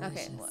 It's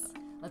delicious. Okay. Well,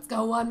 let's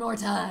go one more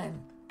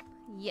time.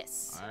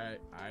 yes.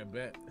 I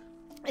bet.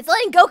 It's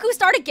letting Goku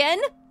start again?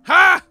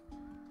 Ha!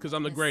 Because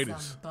I'm the This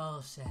greatest. some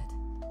bullshit.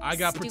 I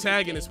got Stupid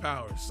protagonist game.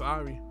 powers.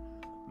 Sorry.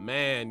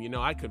 Man, you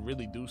know, I could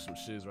really do some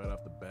shiz right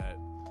off the bat.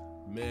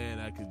 Man,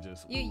 I could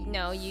just. You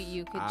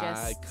could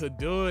just. I could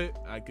do it.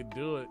 I could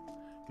do it.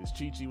 Because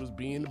Chi-Chi was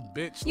being a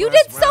bitch. You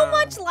last did so round.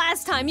 much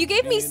last time. You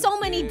gave me Being so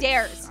a many bitch.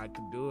 dares. I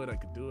could do it. I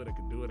could do it. I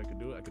could do it. I could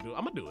do it. I could do it.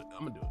 I could do it.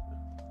 I'm gonna do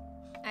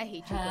it. I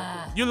hate you,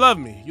 Goku. You love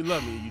me. You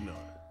love me. You know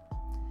it.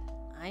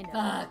 I know.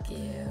 Fuck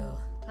you.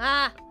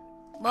 Ah.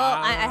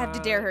 Well, I have to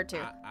dare her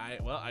too.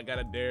 Well, I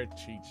gotta dare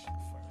Chi-Chi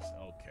first.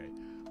 Okay.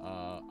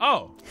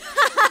 Oh.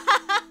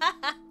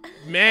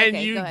 Man,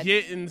 Okay, you go ahead.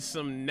 getting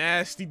some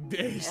nasty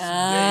days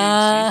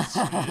today,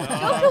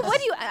 Goku, what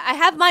do you? I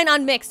have mine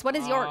on mixed. What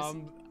is yours?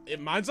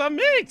 Mine's on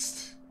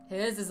mixed.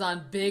 His is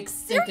on big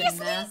stinking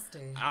Seriously? nasty.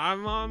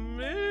 I'm on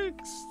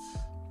mixed.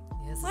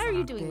 His is Why are you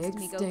on doing this to big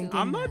me, Goku? stinking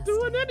I'm not nasty.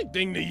 doing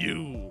anything to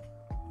you.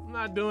 I'm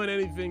not doing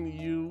anything to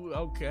you.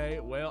 Okay,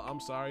 well, I'm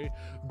sorry.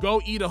 Go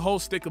eat a whole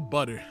stick of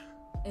butter.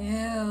 Ew.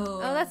 Oh,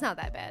 that's not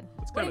that bad.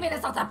 It's What do you kinda- mean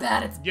it's not that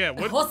bad? It's Yeah,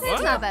 what? What's It's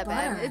what? not that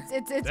bad. Butter.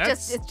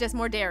 It's just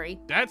more dairy.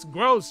 That's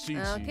gross,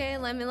 Chi-Chi. Okay,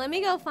 let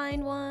me go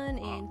find one.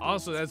 in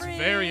Also, Pizza's that's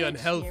very fridge.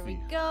 unhealthy. Here we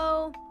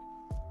go.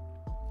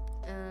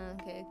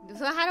 Okay,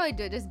 so how do I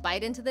do it? Just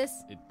bite into this?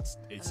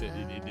 It said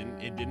it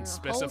didn't Whole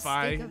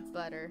specify stick of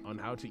butter. on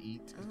how to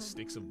eat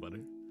sticks of butter.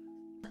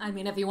 I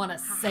mean, if you want to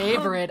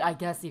savor it, I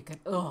guess you could.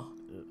 Ugh.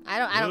 I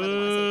don't really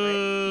want to say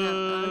it.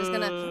 No, I'm just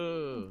gonna.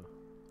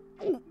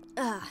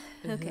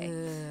 Okay.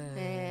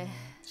 Eh,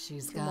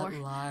 She's two got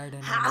more. lard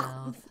in her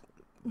mouth.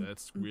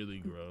 That's really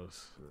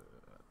gross.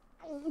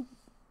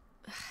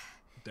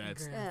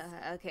 That's.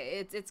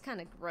 okay, it's kind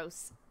of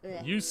gross.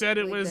 Ugh. You said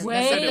it was. You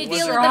Wait, said it you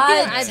wasn't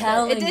tried bad.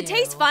 telling It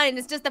tastes you. fine.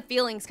 It's just the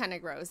feeling's kind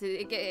of gross.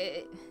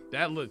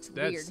 That looks.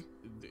 That's.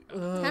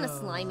 Kinda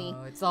slimy.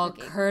 It's all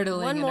Okay,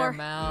 curdling one in more. her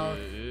mouth.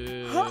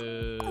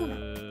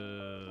 Mm-mm.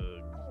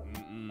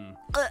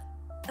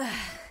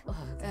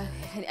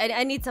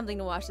 I need something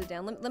to wash it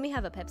down. Let me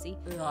have a Pepsi.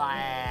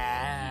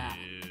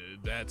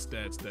 That's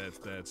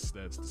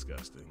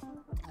disgusting.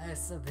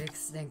 That's a big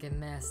stinking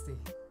nasty.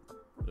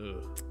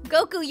 Ugh.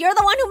 Goku, you're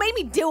the one who made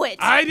me do it.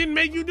 I didn't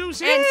make you do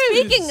shit. And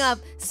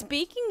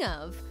speaking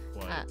of,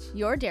 What?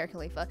 your dare,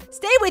 Caulifla,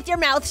 stay with your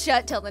mouth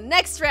shut till the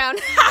next round.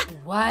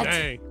 What?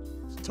 Dang.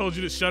 Told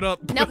you to shut up.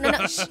 No.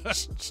 Shh,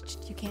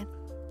 you can't.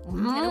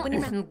 Can't open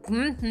your mouth.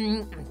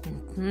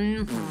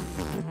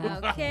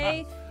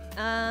 Okay.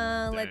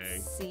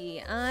 Let's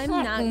see. I'm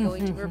not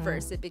going to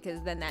reverse it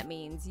because then that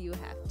means you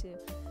have to.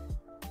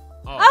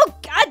 Oh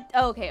God.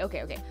 Oh, okay.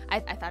 I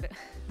thought it.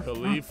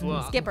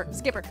 Caulifla. Skipper.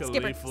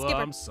 Caulifla,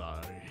 I'm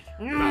sorry.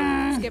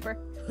 Skipper.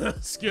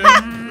 Skip.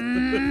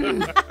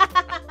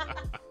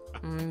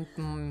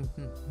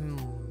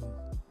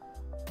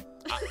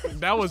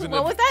 That wasn't.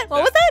 What was that?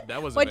 What was that?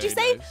 That was. What'd you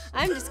say? Nice.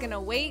 I'm just gonna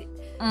wait.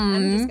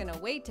 I'm just gonna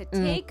wait to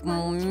take my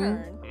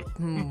turn.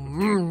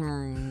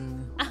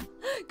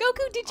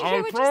 Goku, did you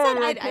hear what you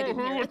said? I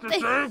didn't hear it.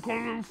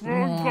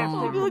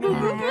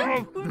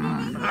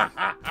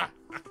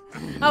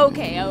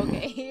 Okay.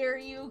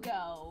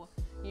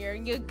 Here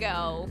you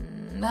go.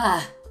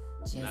 Ah,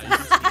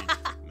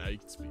 Now you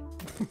can speak.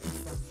 some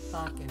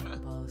fucking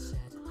bullshit.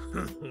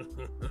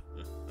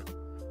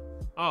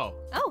 Oh.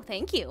 Oh,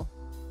 thank you.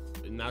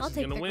 Now I'll she's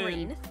take gonna the win.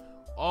 green.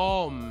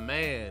 Oh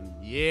man.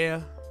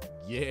 Yeah.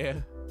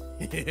 Don't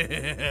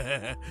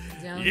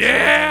Yeah. you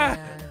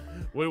dare.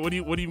 What do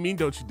you mean?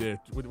 Don't you dare?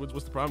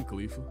 What's the problem,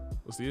 Caulifla?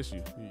 What's the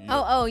issue?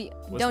 Don't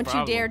you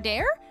problem?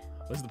 dare?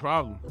 What's the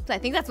problem? I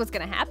think that's what's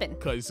gonna happen.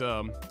 Cause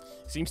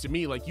seems to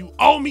me like you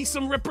owe me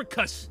some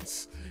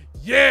repercussions.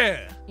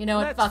 Yeah. You know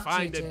what? Let's Fuck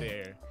find you it too.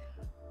 there.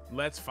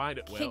 Let's find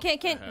it. Well,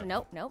 Can't. that happened.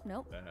 Nope.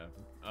 That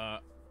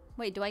happened.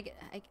 Wait, do I get?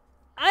 It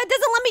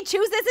doesn't let me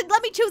choose this. It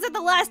let me choose it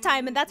the last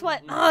time, and that's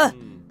what. Okay,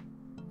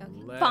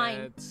 fine.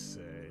 Let's say.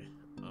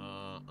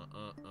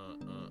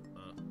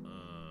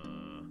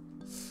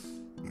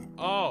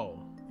 Oh.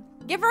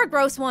 Give her a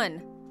gross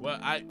one. Well,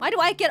 Why do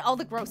I get all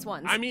the gross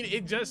ones? I mean,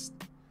 it just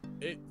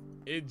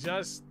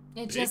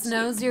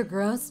knows you're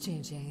gross,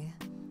 Gigi.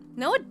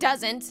 No, it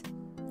doesn't.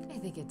 I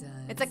think it does.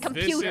 It's a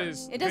computer.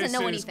 It doesn't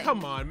know anything.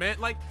 Come on, man.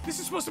 Like, this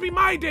is supposed to be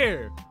my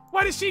dare.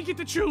 Why does she get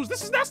to choose?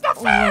 That's not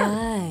fair.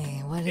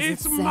 Why? What does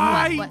It's it say?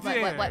 my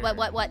dare.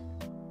 What?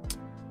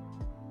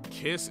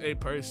 Kiss a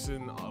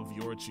person of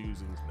your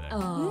choosing next.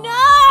 Oh.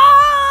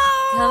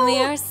 No! Come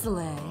here,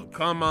 Slay. Oh,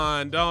 come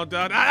on, don't.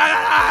 What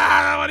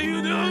are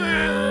you doing?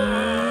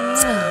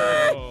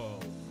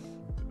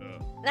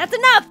 That's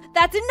enough.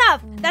 That's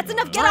enough. That's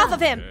enough. Get off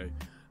of him. Okay.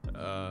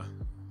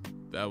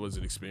 That was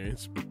an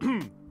experience.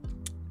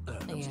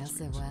 Yes,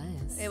 it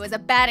was. It was a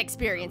bad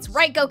experience,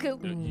 right, Goku?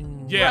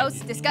 Yeah. Gross,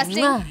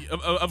 disgusting.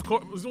 Of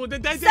course.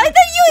 Something you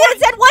had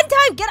said one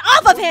time. Get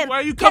off of him. Why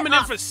are you coming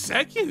in for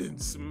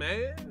seconds,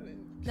 man?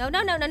 No.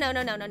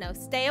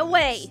 Stay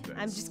away.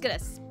 I'm just gonna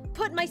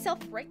put myself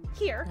right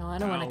here. No, I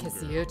don't want to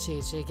kiss you,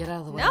 Chi-Chi. Get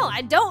out of the way. No,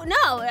 I don't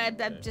know.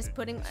 I'm just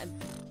putting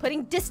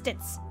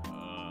distance.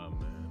 Man.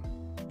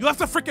 You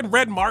left a freaking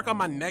red mark on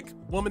my neck,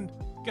 woman.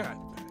 God.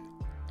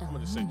 I'm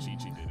gonna say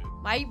Chi-Chi did it.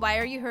 Why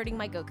are you hurting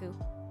my Goku?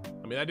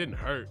 I mean, that didn't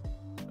hurt.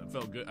 That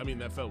felt good. I mean,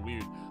 that felt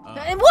weird.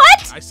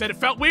 What? I said it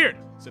felt weird.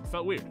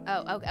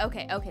 Oh,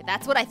 okay.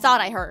 That's what I thought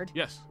I heard.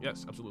 Yes,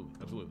 absolutely.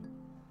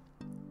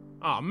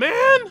 Aw,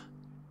 man.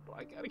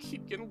 I gotta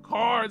keep getting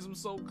cards. I'm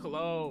so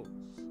close.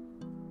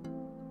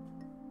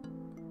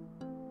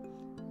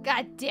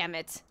 God damn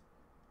it.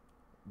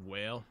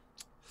 Well.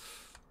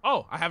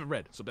 Oh, I have it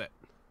red, so bet.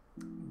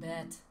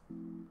 Bet.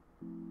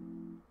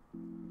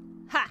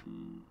 Ha.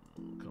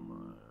 Come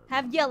on.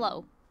 Have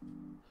yellow.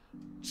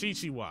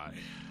 Chi-Chi, why?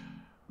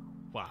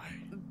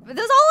 But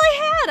that's all I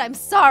had. I'm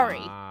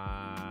sorry.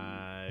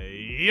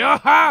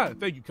 Yeah.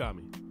 Thank you,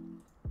 Kami.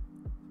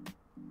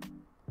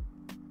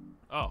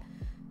 Oh.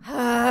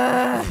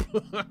 Oh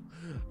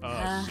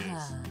shit.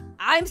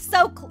 I'm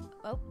so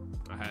oh.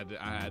 I had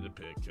to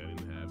pick. I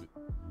didn't have it.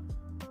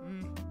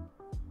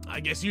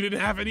 I guess you didn't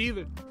have it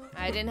either.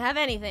 I didn't have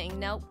anything.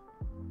 Nope.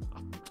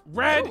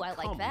 Red. Ooh, I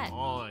like that. Come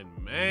on,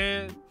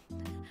 man.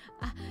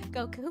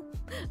 Goku.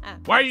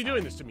 Why are you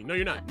doing this to me? No,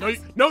 you're not.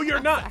 No,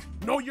 you're not.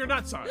 No, you're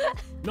not, sorry.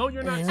 No,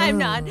 you're not. I'm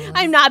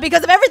not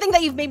because of everything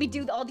that you've made me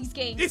do all these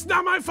games. It's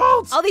not my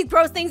fault. All these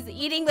gross things,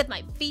 eating with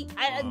my feet.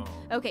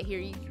 Okay, here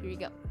you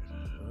go.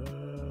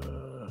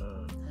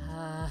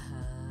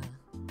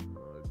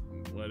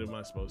 What am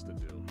I supposed to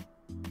do?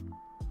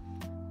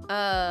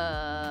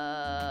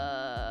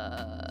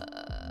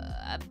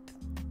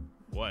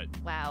 What?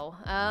 Wow.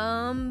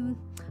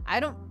 I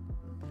don't.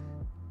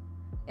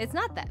 It's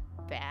not that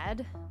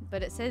bad,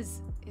 but it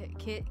says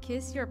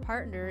kiss your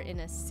partner in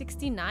a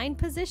 69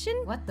 position.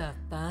 What the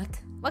fuck?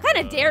 What kind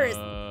of dare is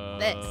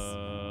this?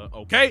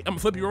 Okay, I'm gonna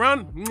flip you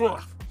around.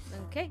 Mwah.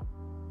 Okay.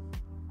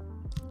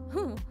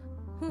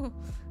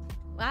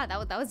 Wow,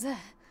 that was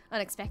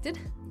unexpected.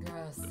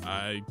 Gross.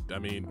 I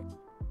mean,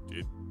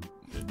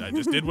 I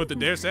just did what the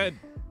dare said.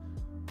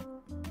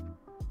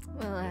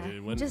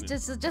 Well,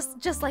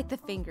 just like the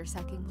finger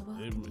sucking.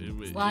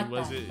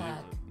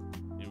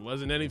 It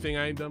wasn't anything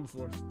I ain't done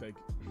before. Thank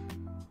you.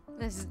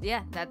 That's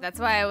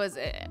why I was.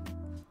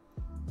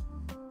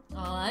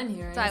 All I'm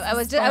hearing. So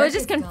is I was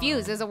just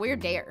confused. It was a weird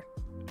dare.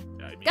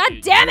 I mean,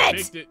 God damn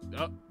it!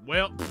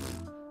 Well,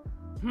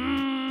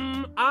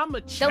 I'ma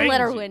change. Don't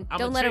let her win.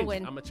 Don't let her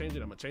win. I'ma change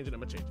it.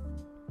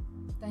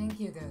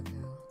 Thank you,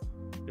 Goku.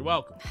 You're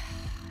welcome.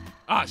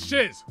 Ah,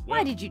 shiz. Well,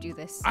 Why did you do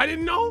this? I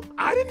didn't know.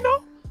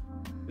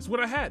 It's what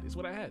I had.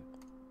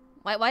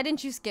 Why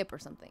didn't you skip or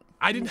something?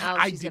 I didn't. Oh,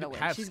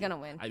 She's gonna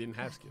win. I didn't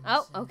have skip.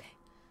 Oh, okay.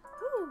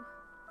 Whew.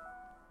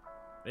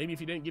 Maybe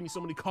if you didn't give me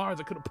so many cards,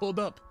 I could have pulled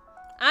up.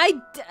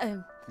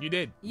 You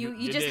did. You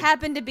just did.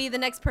 happened to be the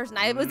next person.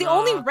 It was the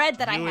only red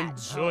that I had. You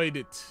enjoyed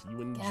it.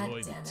 God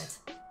damn it.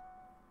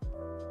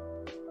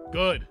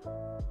 Good.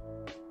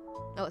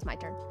 Oh, it's my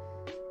turn.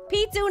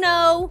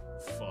 Pizzuno.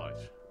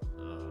 Fudge.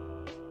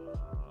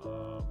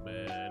 Oh,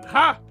 man.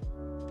 Ha!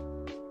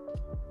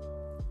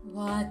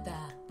 What the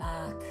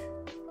fuck?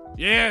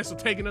 Yeah, so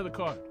take another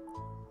card.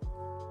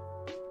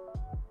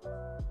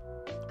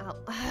 Oh.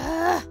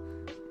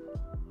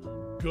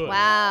 Good.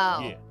 Wow.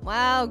 Yeah.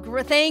 Wow.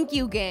 Thank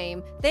you,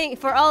 game.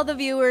 For all the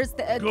viewers.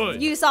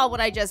 Good. You saw what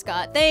I just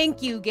got.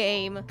 Thank you,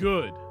 game.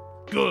 Good.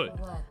 What?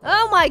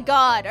 Oh my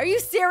God. Are you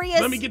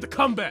serious? Let me get the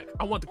comeback.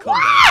 I want the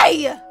comeback.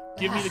 Why?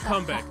 Give me the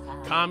comeback.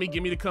 Kami,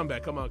 give me the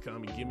comeback. Come on,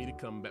 Kami. Give me the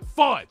comeback.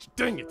 Fudge.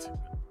 Dang it.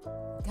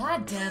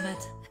 God damn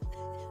it.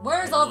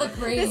 Where's all the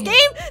green?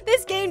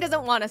 This game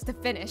doesn't want us to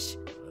finish.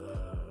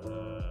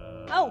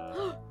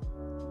 Oh.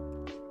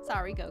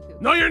 Sorry,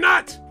 Goku. No, you're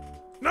not.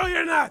 No,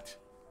 you're not.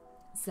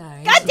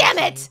 Sorry. God damn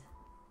it.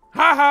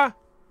 Ha ha.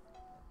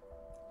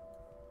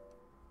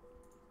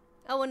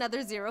 Oh,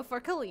 another 0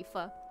 for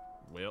Caulifla.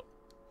 Well.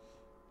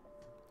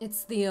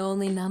 It's the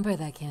only number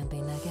that can't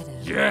be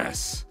negative.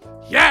 Yes.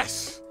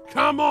 Yes.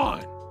 Come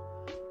on.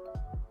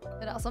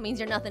 It also means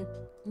you're nothing.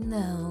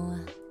 No.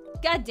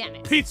 God damn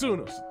it.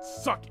 Pizzuno.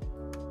 Suck it.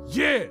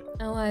 Yeah.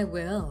 Oh, I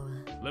will.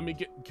 Let me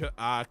get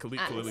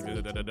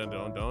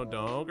Caulifla.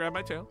 Don't grab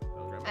my tail.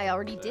 Don't grab I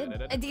already did.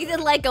 And he did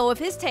let go of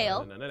his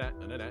tail. None of that,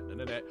 none of that, none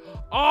of that.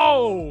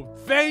 Oh,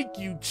 thank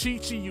you,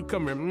 Chi-Chi. You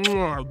come here.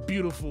 Mwah,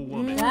 beautiful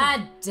woman.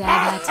 God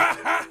damn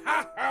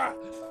it.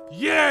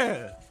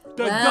 Yeah.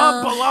 The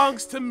Well, dub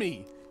belongs to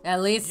me.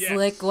 At least Yes.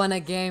 Slick won a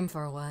game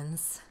for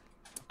once.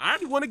 I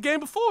already won a game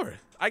before.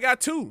 I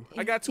got two.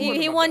 I got two.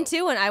 He won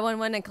 2 and I won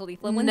 1 and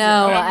Caulifla won 0.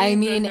 No, I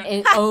mean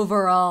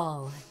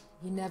overall.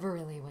 He never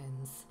really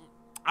wins.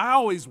 I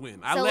always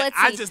win. So let's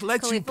see. I just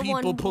let you Caulifla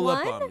people won pull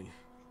up 1? on me.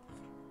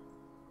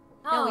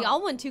 No, we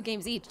all won 2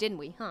 games each, didn't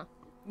we? Huh?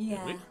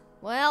 Yeah.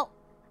 Well,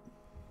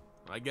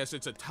 I guess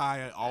it's a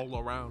tie all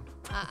around.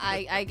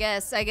 I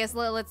guess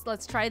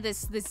let's try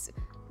this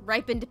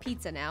ripened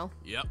pizza now.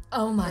 Yep.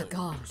 Oh my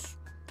gosh.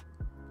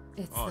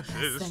 It's Oh, the shit,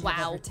 best this- thing Wow. I've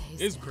ever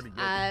tasted. It's pretty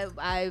good.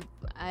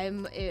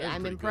 I'm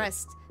pretty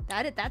impressed.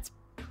 That's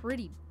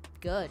pretty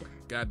good.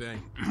 God dang.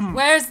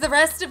 Where's the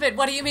rest of it?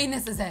 What do you mean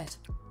this is it?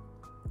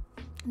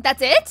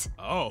 That's it?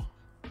 Oh.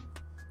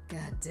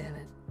 God damn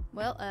it.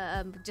 Well,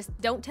 just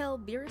don't tell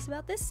Beerus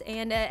about this,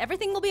 and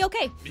everything will be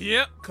okay.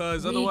 Yep,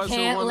 because We otherwise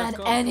can't he'll let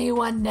want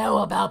anyone know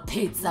about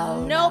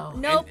Pizzuno.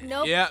 Nope.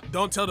 Yeah,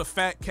 don't tell the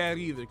fat cat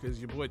either, because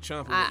your boy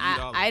Chomper will eat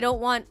all of I it. don't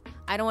want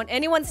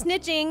anyone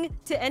snitching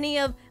to any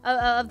of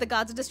the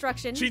gods of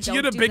destruction. Chi-Chi, Don't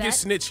you're the do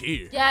biggest that. snitch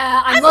here.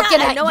 Yeah, I'm looking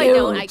not, at no, you, I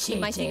don't. I keep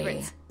my Chi-Chi.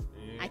 secrets.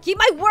 I keep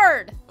my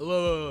word.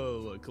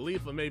 Look,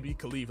 Caulifla may be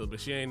Caulifla, but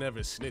she ain't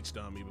never snitched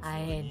on me before. I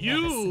ain't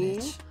you,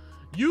 never snitch.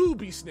 you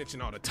be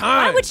snitching all the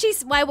time.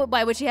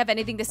 Why would she have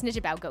anything to snitch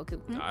about,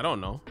 Goku? I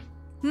don't know.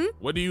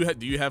 What do you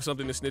do? You have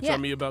something to snitch Yeah.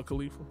 on me about,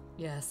 Caulifla?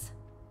 Yes.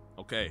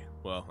 Okay,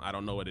 well, I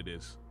don't know what it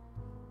is.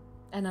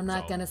 And I'm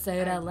not So- gonna say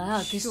it out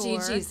loud because Sure.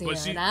 Chi-Chi's here, But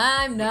she- and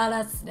I'm not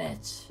a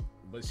snitch.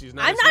 But she's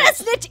not. I'm not a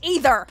snitch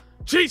either.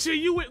 Chi-Chi,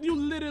 you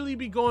literally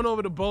be going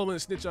over the bowl and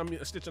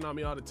snitching on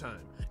me all the time.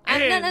 No.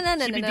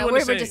 And she be doing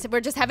the same. We're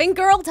just having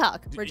girl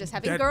talk. We're just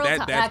having girl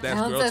talk. That That's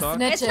counts girl as talk?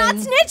 snitching. It's not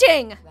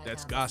snitching.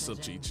 That's counts as gossip,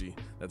 snitching.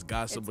 Chi-Chi. That's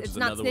gossip, which It's is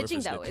not another word for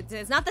snitching though. snitching.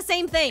 It's not the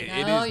same thing.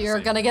 It Oh, is the you're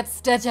same. gonna get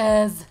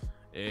stitches.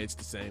 It's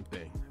the same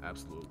thing.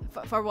 Absolutely.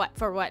 For what?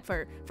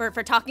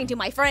 For talking to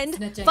my friend?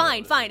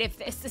 Snitching. Fine. If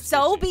this,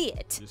 so be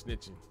it. You're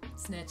snitching.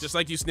 Snitch. Just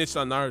like you snitched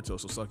on Naruto,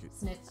 so suck it.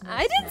 Snitch.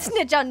 I didn't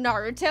snitch on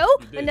Naruto.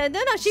 did. No.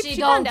 She She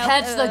found gonna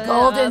out, catch the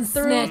golden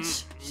through.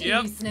 snitch. She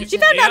Yep. be snitching. She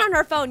found out Yep. on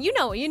her phone. You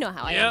know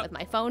how I am Yep. with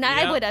my phone.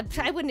 Yep.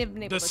 I wouldn't have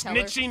been able The to tell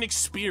her. snitching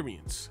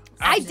experience.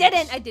 I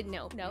didn't.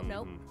 No.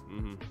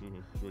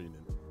 Sure you didn't.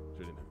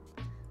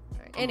 All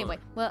right, anyway,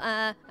 well,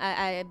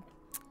 I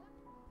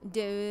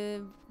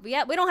do.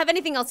 Yeah, we don't have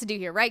anything else to do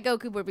here, right,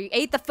 Goku? Where we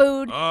ate the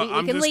food, we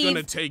I'm can just leave.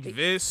 gonna take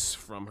this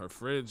from her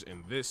fridge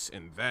and this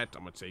and that.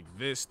 I'm gonna take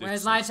this. Where's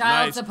this my is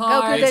child nice. support?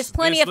 Goku, there's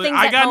plenty of things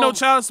I at got no home.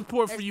 child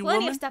support for There's you, plenty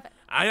woman. of stuff.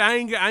 I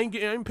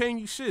ain't paying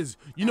you shiz.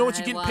 You know what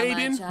you're I getting want paid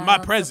my in? child My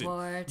present.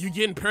 support. You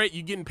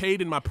getting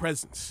paid in my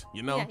presence.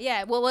 You know.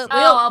 Yeah. Well,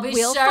 I'll be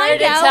we'll sure find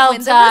to out tell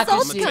when the Takashi results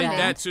I'm gonna come take in.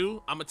 that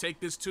too. I'm gonna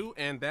take this too,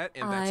 and that,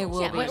 and that's I also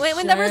will Yeah, be nice.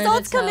 when the sure to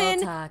results come tell in,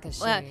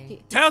 Takashi. well,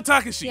 Tell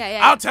Takashi. Yeah.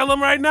 I'll tell him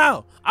right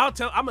now. I'm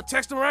gonna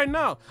text him right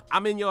now.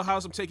 I'm in your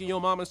house. I'm taking your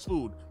mama's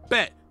food.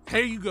 Bet.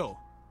 Here you go.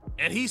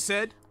 And he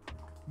said,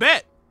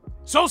 bet.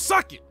 So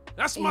suck it.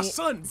 That's my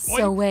son, boy.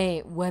 So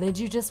wait, what did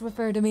you just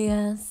refer to me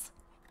as?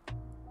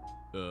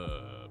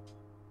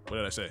 What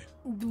did I say?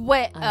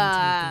 Wait,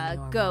 I'm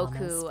taking your mama's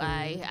Goku, food.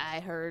 I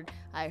heard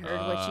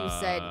what you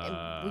said.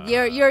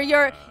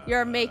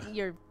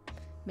 You're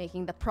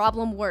making the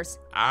problem worse.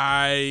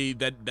 That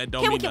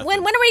don't mean nothing.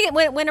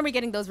 When are we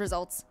getting those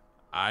results?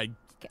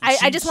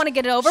 I just want to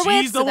get it over with.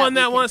 She's the so one we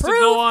that can wants to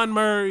prove- go on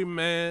Murray,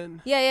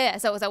 man. Yeah.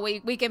 So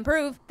we can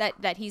prove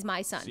that he's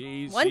my son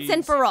She's- once and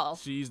she's- for all.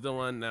 She's the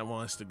one that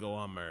wants to go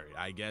on Murray.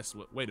 I guess.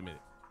 Wait a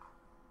minute.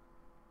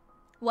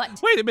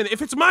 What? Wait a minute.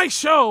 If it's my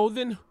show,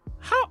 then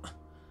how?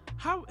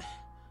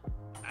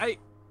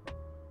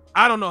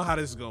 I don't know how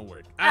this is gonna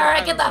work. All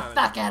right, I get don't the know how-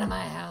 fuck out of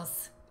my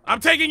house. I'm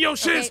taking your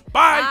shit. Okay,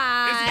 Bye.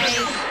 bye.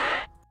 It's-